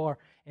who you are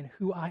and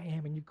who I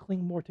am, and you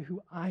cling more to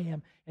who I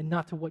am and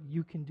not to what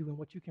you can do and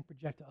what you can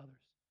project to others.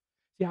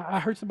 See, I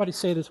heard somebody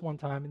say this one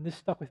time, and this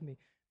stuck with me.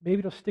 Maybe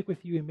it'll stick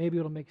with you, and maybe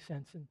it'll make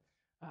sense, and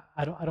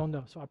I don't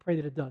know, so I pray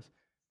that it does.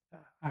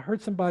 I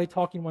heard somebody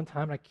talking one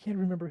time, and I can't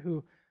remember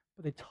who,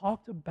 but they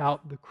talked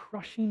about the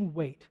crushing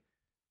weight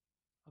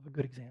of a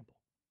good example.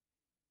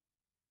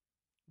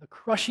 The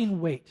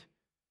crushing weight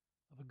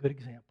of a good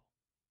example.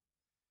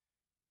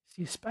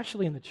 See,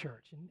 especially in the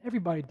church, and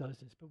everybody does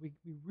this, but we've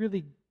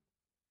really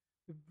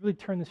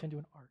turned this into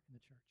an art in the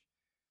church.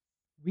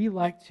 We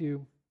like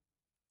to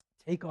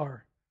take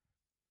our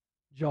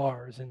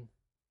jars and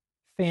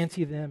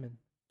fancy them and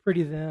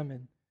pretty them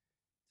and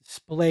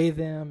display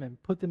them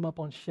and put them up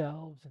on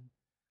shelves and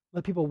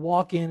let people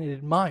walk in and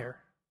admire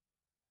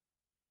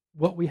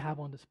what we have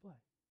on display.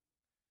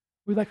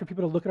 We'd like for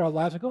people to look at our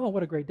lives and go, oh,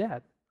 what a great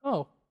dad.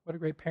 Oh, what a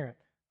great parent.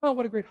 Oh,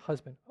 what a great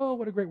husband. Oh,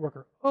 what a great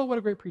worker. Oh, what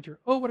a great preacher.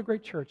 Oh, what a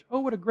great church. Oh,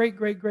 what a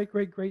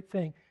great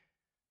thing.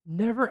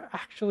 Never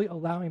actually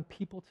allowing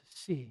people to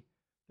see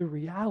the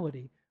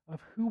reality of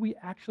who we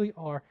actually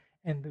are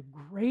and the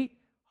great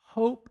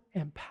hope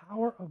and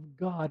power of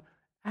God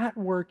at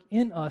work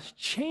in us,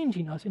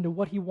 changing us into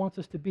what he wants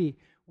us to be.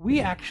 We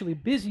actually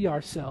busy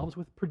ourselves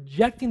with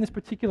projecting this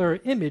particular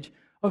image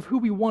of who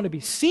we want to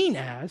be seen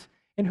as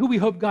and who we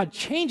hope God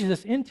changes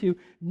us into,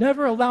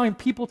 never allowing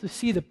people to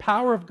see the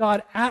power of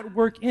God at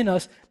work in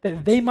us,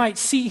 that they might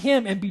see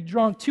him and be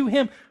drawn to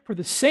him for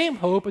the same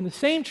hope and the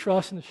same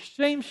trust and the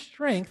same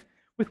strength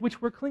with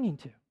which we're clinging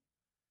to.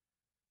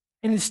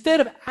 And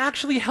instead of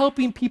actually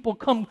helping people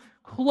come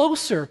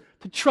closer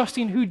to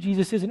trusting who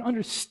Jesus is and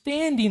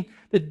understanding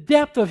the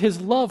depth of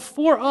his love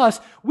for us,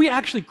 we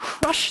actually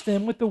crush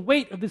them with the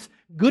weight of this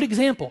good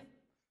example.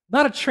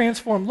 Not a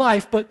transformed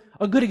life, but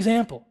a good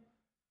example.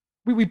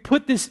 We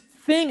put this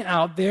thing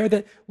out there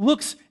that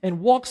looks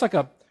and walks like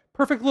a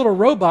perfect little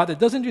robot that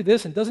doesn't do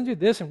this and doesn't do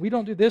this, and we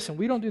don't do this and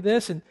we don't do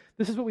this, and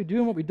this is what we do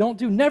and what we don't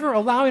do, never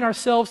allowing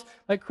ourselves,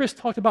 like Chris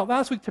talked about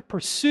last week, to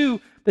pursue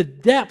the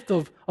depth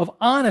of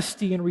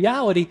honesty and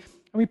reality,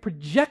 and we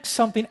project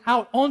something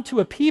out onto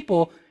a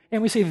people,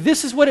 and we say,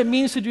 this is what it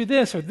means to do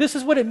this, or this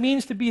is what it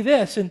means to be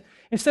this, and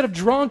instead of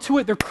drawn to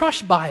it, they're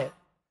crushed by it.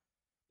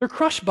 They're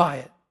crushed by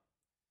it.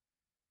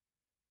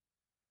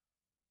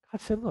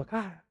 God said, look,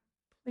 I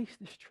placed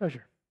this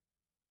treasure,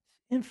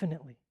 this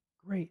infinitely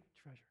great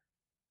treasure,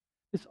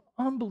 this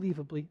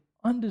unbelievably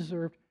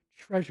undeserved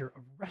treasure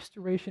of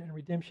restoration and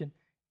redemption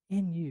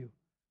in you,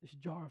 this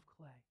jar of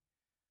clay,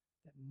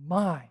 that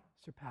my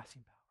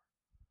surpassing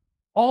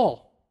power,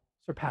 all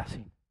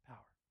surpassing power,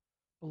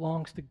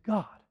 belongs to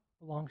God,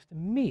 belongs to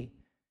me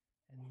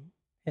and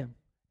him,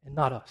 and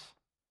not us.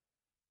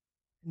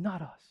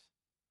 Not us.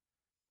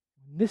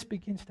 When this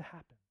begins to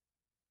happen,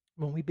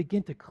 when we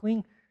begin to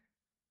cling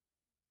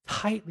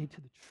tightly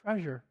to the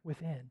treasure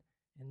within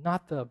and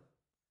not the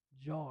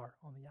jar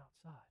on the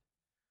outside,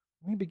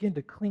 when we begin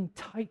to cling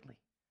tightly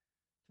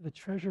to the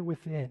treasure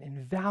within and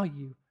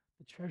value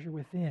the treasure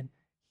within,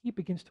 he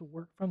begins to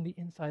work from the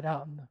inside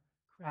out and the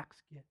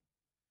cracks get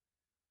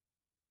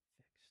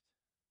fixed.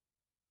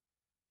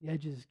 The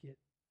edges get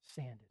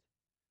sanded.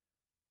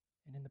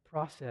 And in the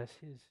process,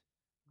 his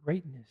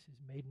greatness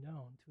is made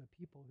known to a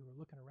people who are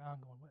looking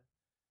around going, what?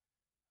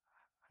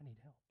 I need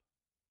help.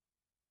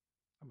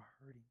 I'm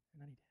hurting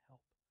and I need help.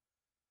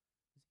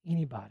 Does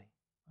anybody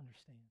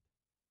understand?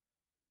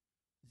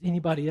 Does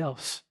anybody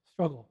else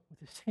struggle with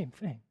the same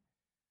thing?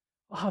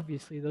 Well,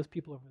 obviously, those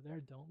people over there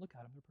don't. Look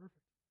at them. They're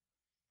perfect.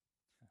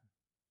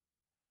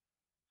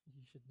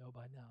 You should know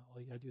by now. All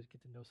you got to do is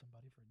get to know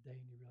somebody for a day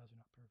and you realize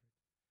they're not perfect.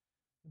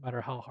 No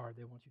matter how hard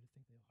they want you to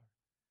think they are.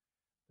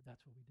 But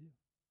that's what we do.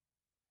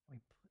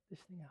 We put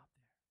this thing out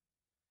there.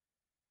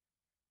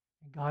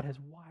 And God has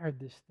wired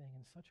this thing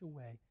in such a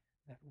way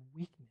that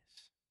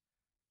weakness,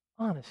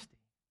 honesty,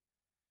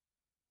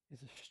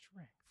 is a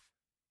strength.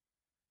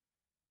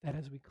 That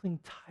as we cling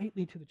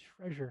tightly to the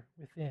treasure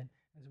within,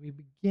 as we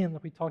begin,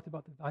 like we talked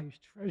about the values,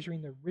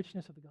 treasuring the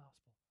richness of the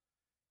gospel,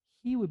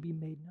 he would be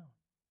made known,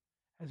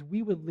 as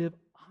we would live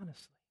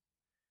honestly,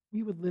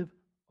 we would live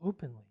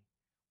openly,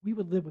 we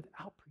would live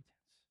without pretense.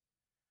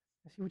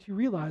 And see, what you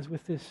realize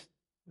with this,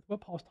 with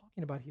what Paul's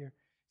talking about here,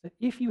 is that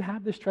if you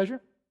have this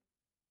treasure,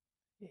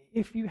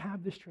 if you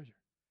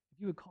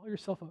would call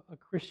yourself a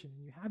Christian,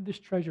 and you have this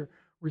treasure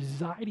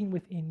residing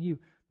within you,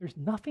 there's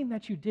nothing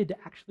that you did to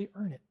actually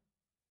earn it.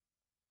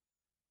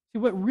 See,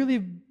 what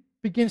really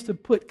begins to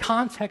put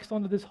context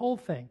onto this whole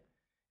thing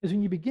is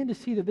when you begin to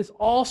see that this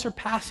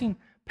all-surpassing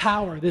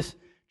power, this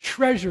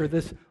treasure,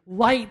 this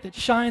light that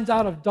shines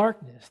out of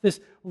darkness,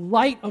 this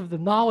light of the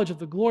knowledge of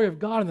the glory of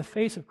God in the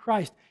face of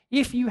Christ,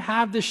 if you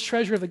have this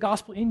treasure of the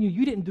gospel in you,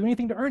 you didn't do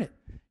anything to earn it.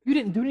 You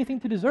didn't do anything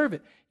to deserve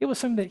it. It was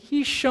something that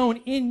He shone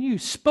in you,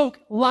 spoke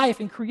life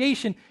and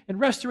creation and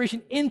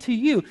restoration into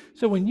you.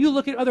 So when you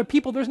look at other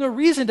people, there's no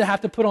reason to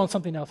have to put on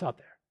something else out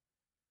there.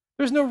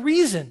 There's no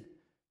reason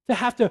to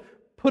have to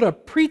put a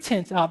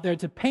pretense out there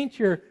to paint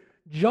your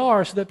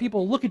jar so that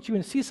people look at you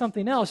and see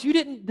something else. You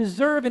didn't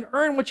deserve and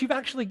earn what you've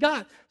actually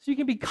got. So you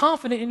can be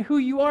confident in who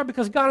you are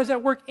because God is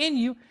at work in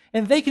you,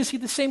 and they can see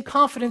the same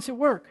confidence at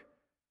work.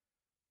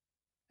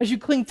 As you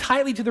cling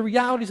tightly to the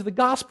realities of the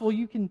gospel,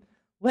 you can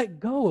let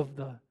go of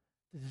the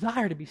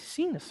desire to be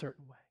seen a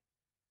certain way.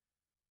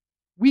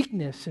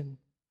 Weakness and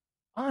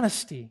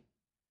honesty,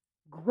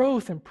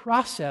 growth and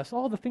process,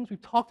 all the things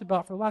we've talked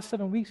about for the last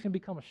 7 weeks can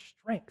become a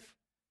strength.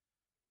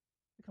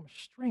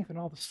 And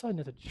all of a sudden,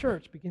 as a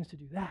church begins to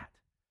do that,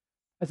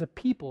 as a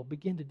people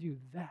begin to do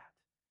that,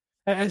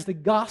 as the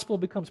gospel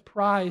becomes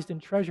prized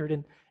and treasured,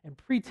 and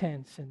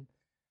pretense and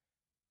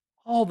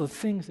all the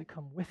things that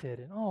come with it,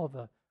 and all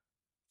the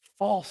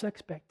false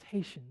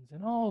expectations,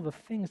 and all the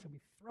things that we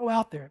throw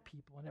out there at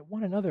people and at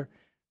one another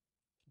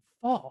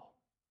fall.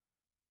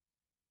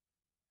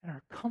 And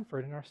our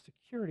comfort and our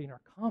security and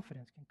our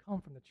confidence can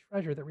come from the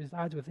treasure that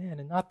resides within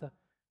and not the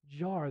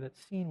jar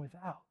that's seen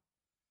without.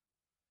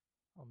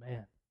 Oh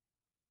man,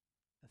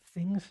 the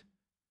things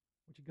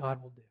which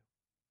God will do.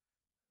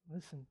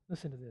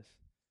 Listen to this.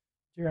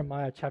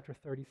 Jeremiah chapter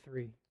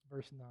 33,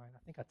 verse 9. I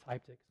think I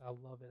typed it because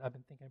I love it. I've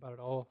been thinking about it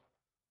all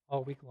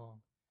week long.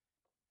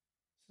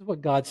 This is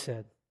what God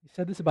said. He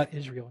said this about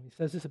Israel, and He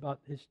says this about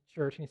His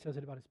church, and He says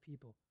it about His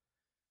people.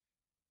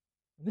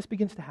 When this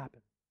begins to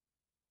happen,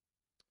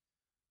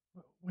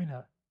 when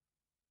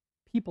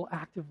people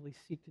actively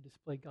seek to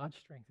display God's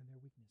strength in their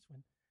weakness,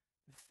 when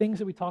the things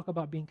that we talk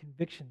about being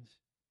convictions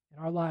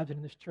in our lives and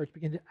in this church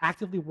begin to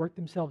actively work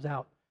themselves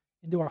out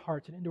into our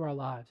hearts and into our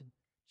lives, and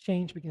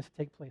change begins to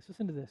take place.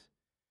 Listen to this.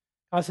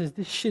 God says,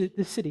 this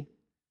city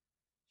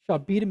shall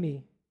be to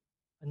me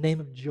a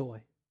name of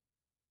joy,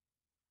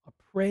 a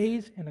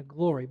praise and a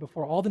glory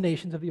before all the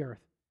nations of the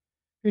earth,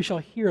 who shall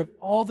hear of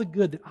all the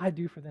good that I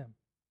do for them.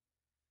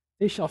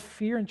 They shall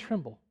fear and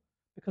tremble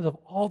because of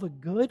all the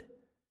good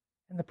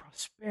and the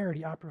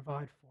prosperity I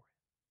provide for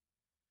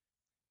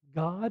it.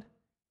 God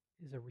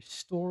is a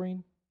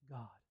restoring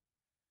God,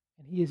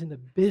 and He is in the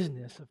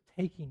business of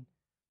taking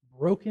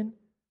broken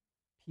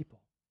people,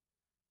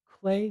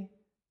 clay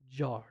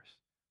jars,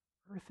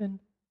 earthen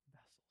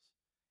vessels,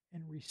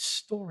 and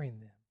restoring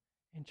them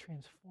and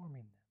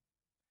transforming them.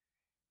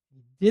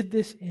 He did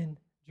this in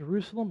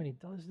Jerusalem, and He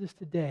does this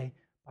today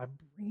by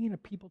bringing a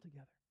people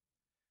together,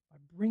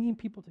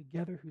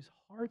 whose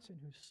hearts and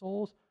whose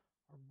souls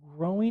are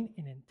growing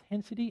in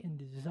intensity and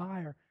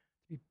desire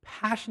to be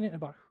passionate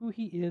about who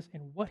He is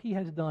and what He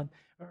has done,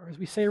 or as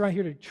we say around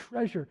here, to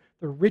treasure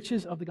the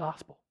riches of the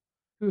gospel,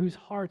 whose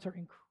hearts are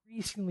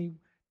increasingly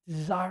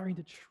desiring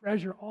to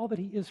treasure all that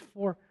He is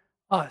for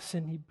us,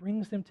 and He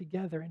brings them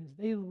together, and as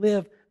they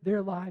live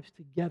their lives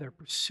together,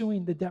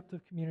 pursuing the depth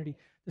of community,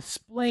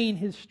 displaying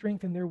His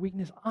strength in their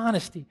weakness,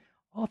 honesty,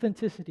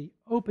 authenticity,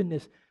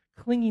 openness,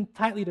 clinging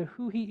tightly to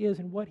who He is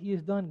and what He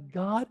has done,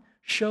 God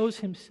shows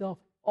Himself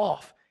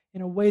off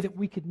in a way that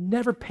we could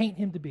never paint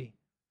Him to be.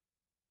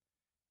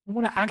 You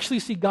want to actually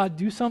see God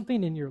do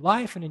something in your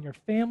life and in your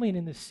family and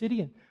in this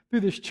city and through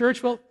this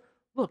church? Well,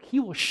 look, He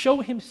will show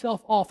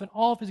Himself off in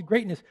all of His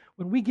greatness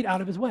when we get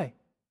out of His way.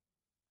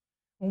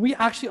 When we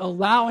actually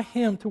allow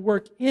Him to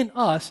work in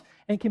us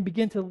and can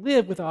begin to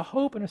live with a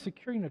hope and a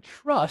security and a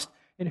trust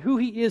in who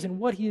He is and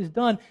what He has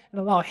done, and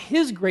allow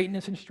His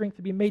greatness and strength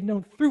to be made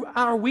known through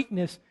our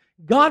weakness,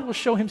 God will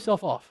show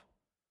Himself off.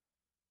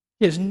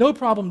 He has no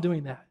problem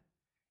doing that.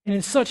 And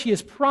in such, He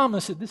has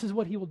promised that this is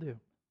what He will do.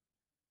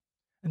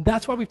 And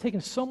that's why we've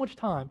taken so much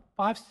time,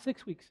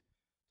 5-6 weeks,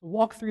 to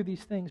walk through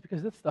these things,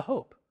 because that's the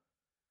hope.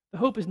 The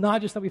hope is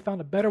not just that we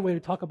found a better way to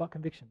talk about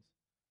convictions.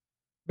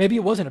 Maybe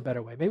it wasn't a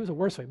better way. Maybe it was a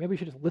worse way. Maybe we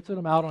should just list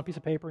them out on a piece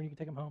of paper and you can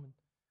take them home, and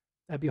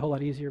that'd be a whole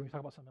lot easier when we talk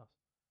about something else.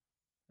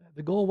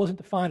 The goal wasn't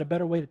to find a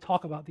better way to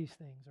talk about these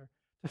things or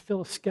to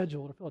fill a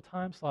schedule or to fill a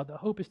time slot. The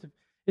hope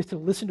is to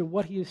listen to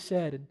what He has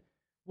said and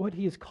what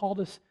He has called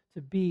us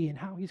to be and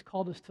how He's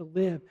called us to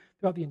live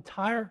throughout the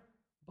entire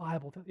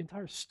Bible, throughout the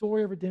entire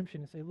story of redemption,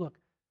 and say, look,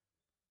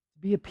 to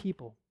be a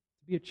people,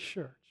 to be a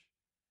church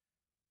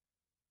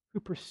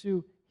who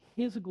pursue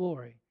His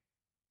glory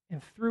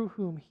and through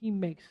whom He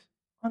makes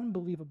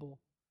unbelievable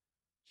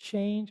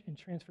change and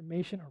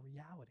transformation a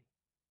reality.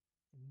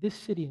 in this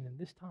city and in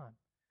this time,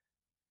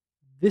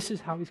 this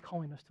is how he's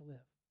calling us to live.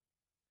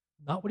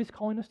 Not what he's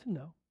calling us to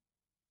know,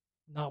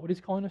 not what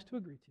he's calling us to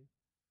agree to,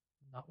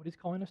 not what he's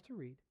calling us to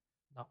read,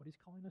 not what he's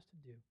calling us to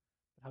do,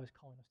 but how he's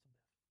calling us to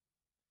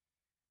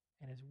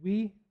live. And as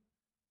we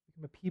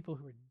become a people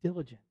who are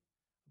diligent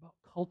about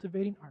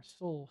cultivating our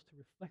souls to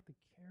reflect the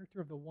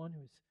character of the one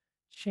who has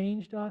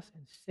changed us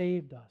and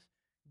saved us,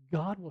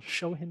 God will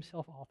show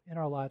himself off in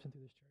our lives and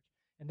through this church.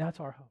 And that's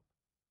our hope.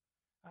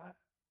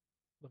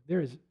 Look,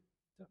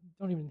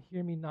 don't even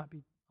hear me not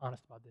be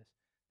honest about this.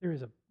 There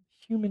is a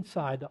human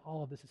side to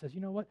all of this that says,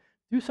 you know what?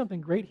 Do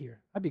something great here.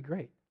 That'd be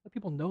great. Let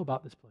people know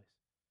about this place.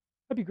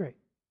 That'd be great.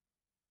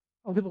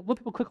 Let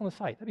people click on the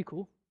site. That'd be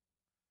cool.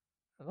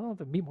 I don't have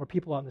to meet more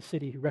people out in the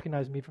city who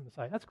recognize me from the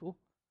site. That's cool.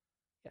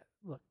 Yeah,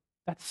 look,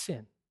 that's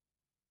sin.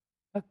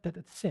 That's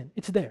sin.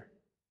 It's there.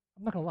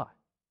 I'm not going to lie.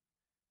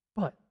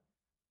 But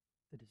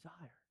the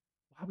desire,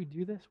 why we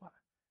do this,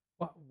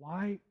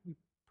 why we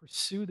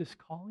pursue this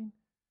calling,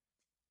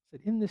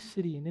 is that in this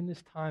city and in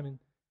this time and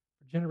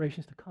for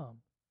generations to come,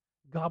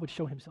 God would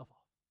show himself off.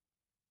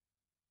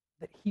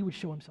 That he would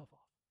show himself off.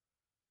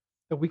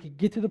 That we could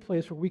get to the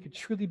place where we could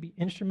truly be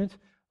instruments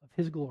of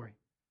his glory.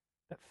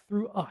 That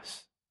through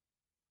us,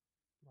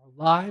 through our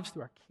lives,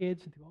 through our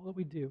kids, and through all that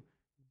we do,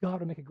 God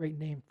would make a great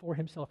name for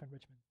himself in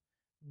Richmond.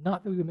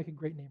 Not that we would make a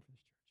great name for this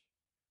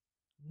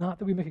church. Not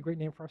that we make a great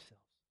name for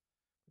ourselves.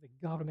 But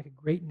that God would make a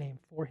great name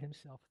for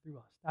himself through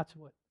us. That's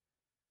what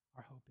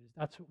our hope is.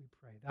 That's what we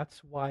pray.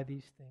 That's why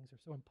these things are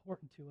so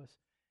important to us.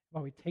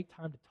 Why we take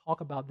time to talk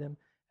about them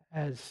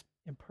as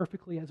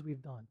imperfectly as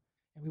we've done.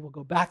 And we will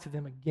go back to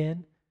them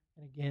again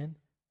and again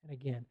and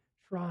again,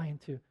 trying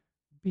to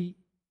be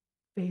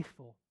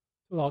faithful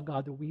to allow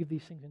God to weave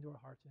these things into our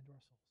hearts and into our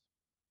souls.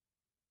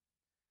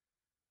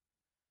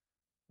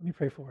 Let me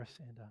pray for us,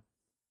 and we'll go.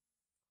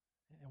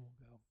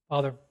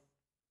 Father,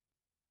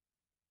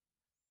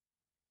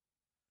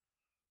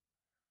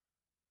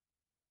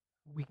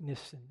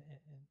 weakness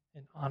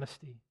and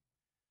honesty,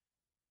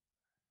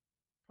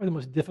 probably the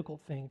most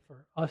difficult thing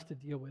for us to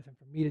deal with and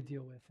for me to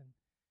deal with.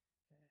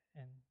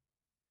 And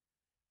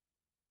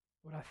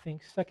what I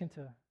think, second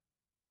to,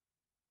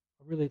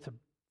 really it's a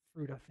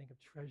fruit, I think, of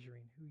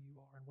treasuring who you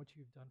are and what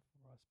you've done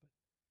for us.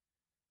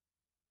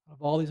 But out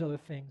of all these other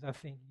things, I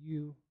think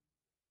you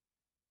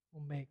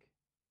will make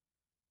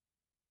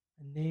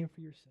a name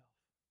for yourself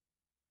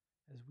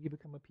as we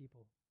become a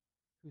people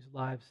whose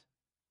lives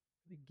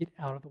really get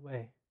out of the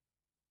way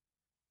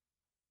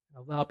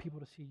and allow people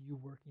to see you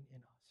working in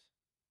us.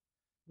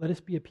 Let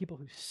us be a people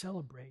who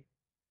celebrate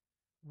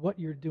what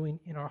you're doing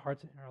in our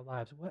hearts and in our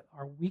lives. Let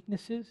our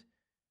weaknesses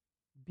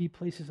be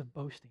places of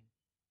boasting.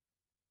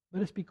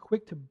 Let us be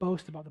quick to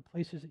boast about the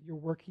places that you're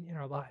working in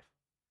our life.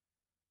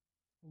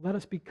 Let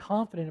us be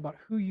confident about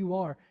who you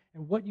are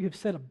and what you have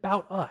said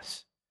about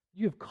us.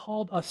 You have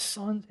called us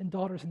sons and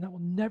daughters, and that will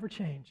never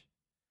change.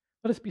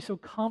 Let us be so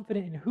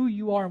confident in who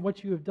you are and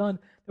what you have done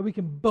that we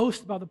can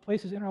boast about the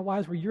places in our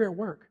lives where you're at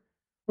work,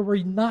 where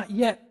we're not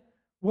yet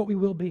what we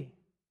will be.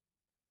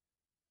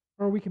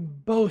 Or we can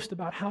boast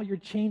about how you're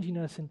changing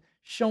us and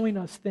showing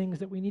us things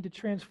that we need to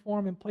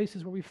transform in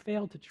places where we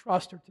failed to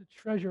trust or to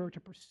treasure or to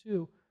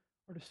pursue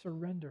or to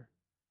surrender.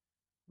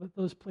 Let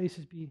those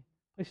places be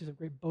places of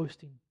great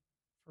boasting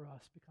for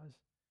us, because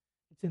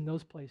it's in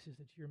those places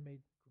that you're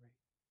made great,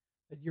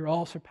 that your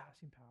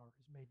all-surpassing power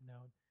is made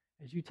known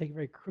as you take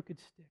very crooked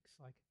sticks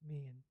like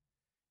me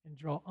and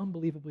draw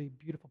unbelievably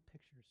beautiful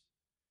pictures.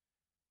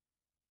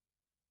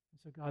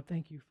 And so, God,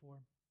 thank you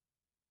for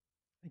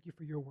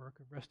your work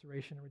of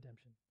restoration and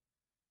redemption.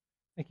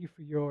 Thank you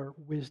for your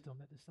wisdom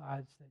that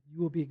decides that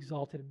you will be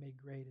exalted and made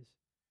great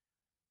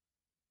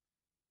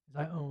as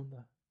I own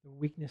the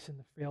weakness and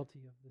the frailty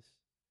of this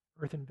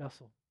earthen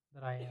vessel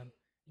that I am.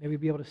 May we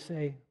be able to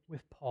say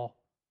with Paul,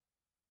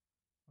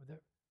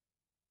 that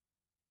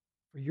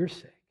for your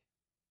sake,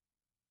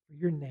 for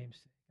your name's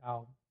sake,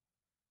 I'll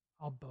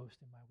boast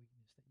in my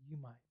weakness, that you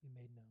might be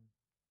made known.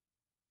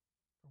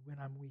 For when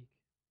I'm weak,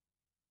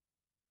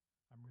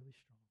 I'm really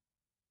strong.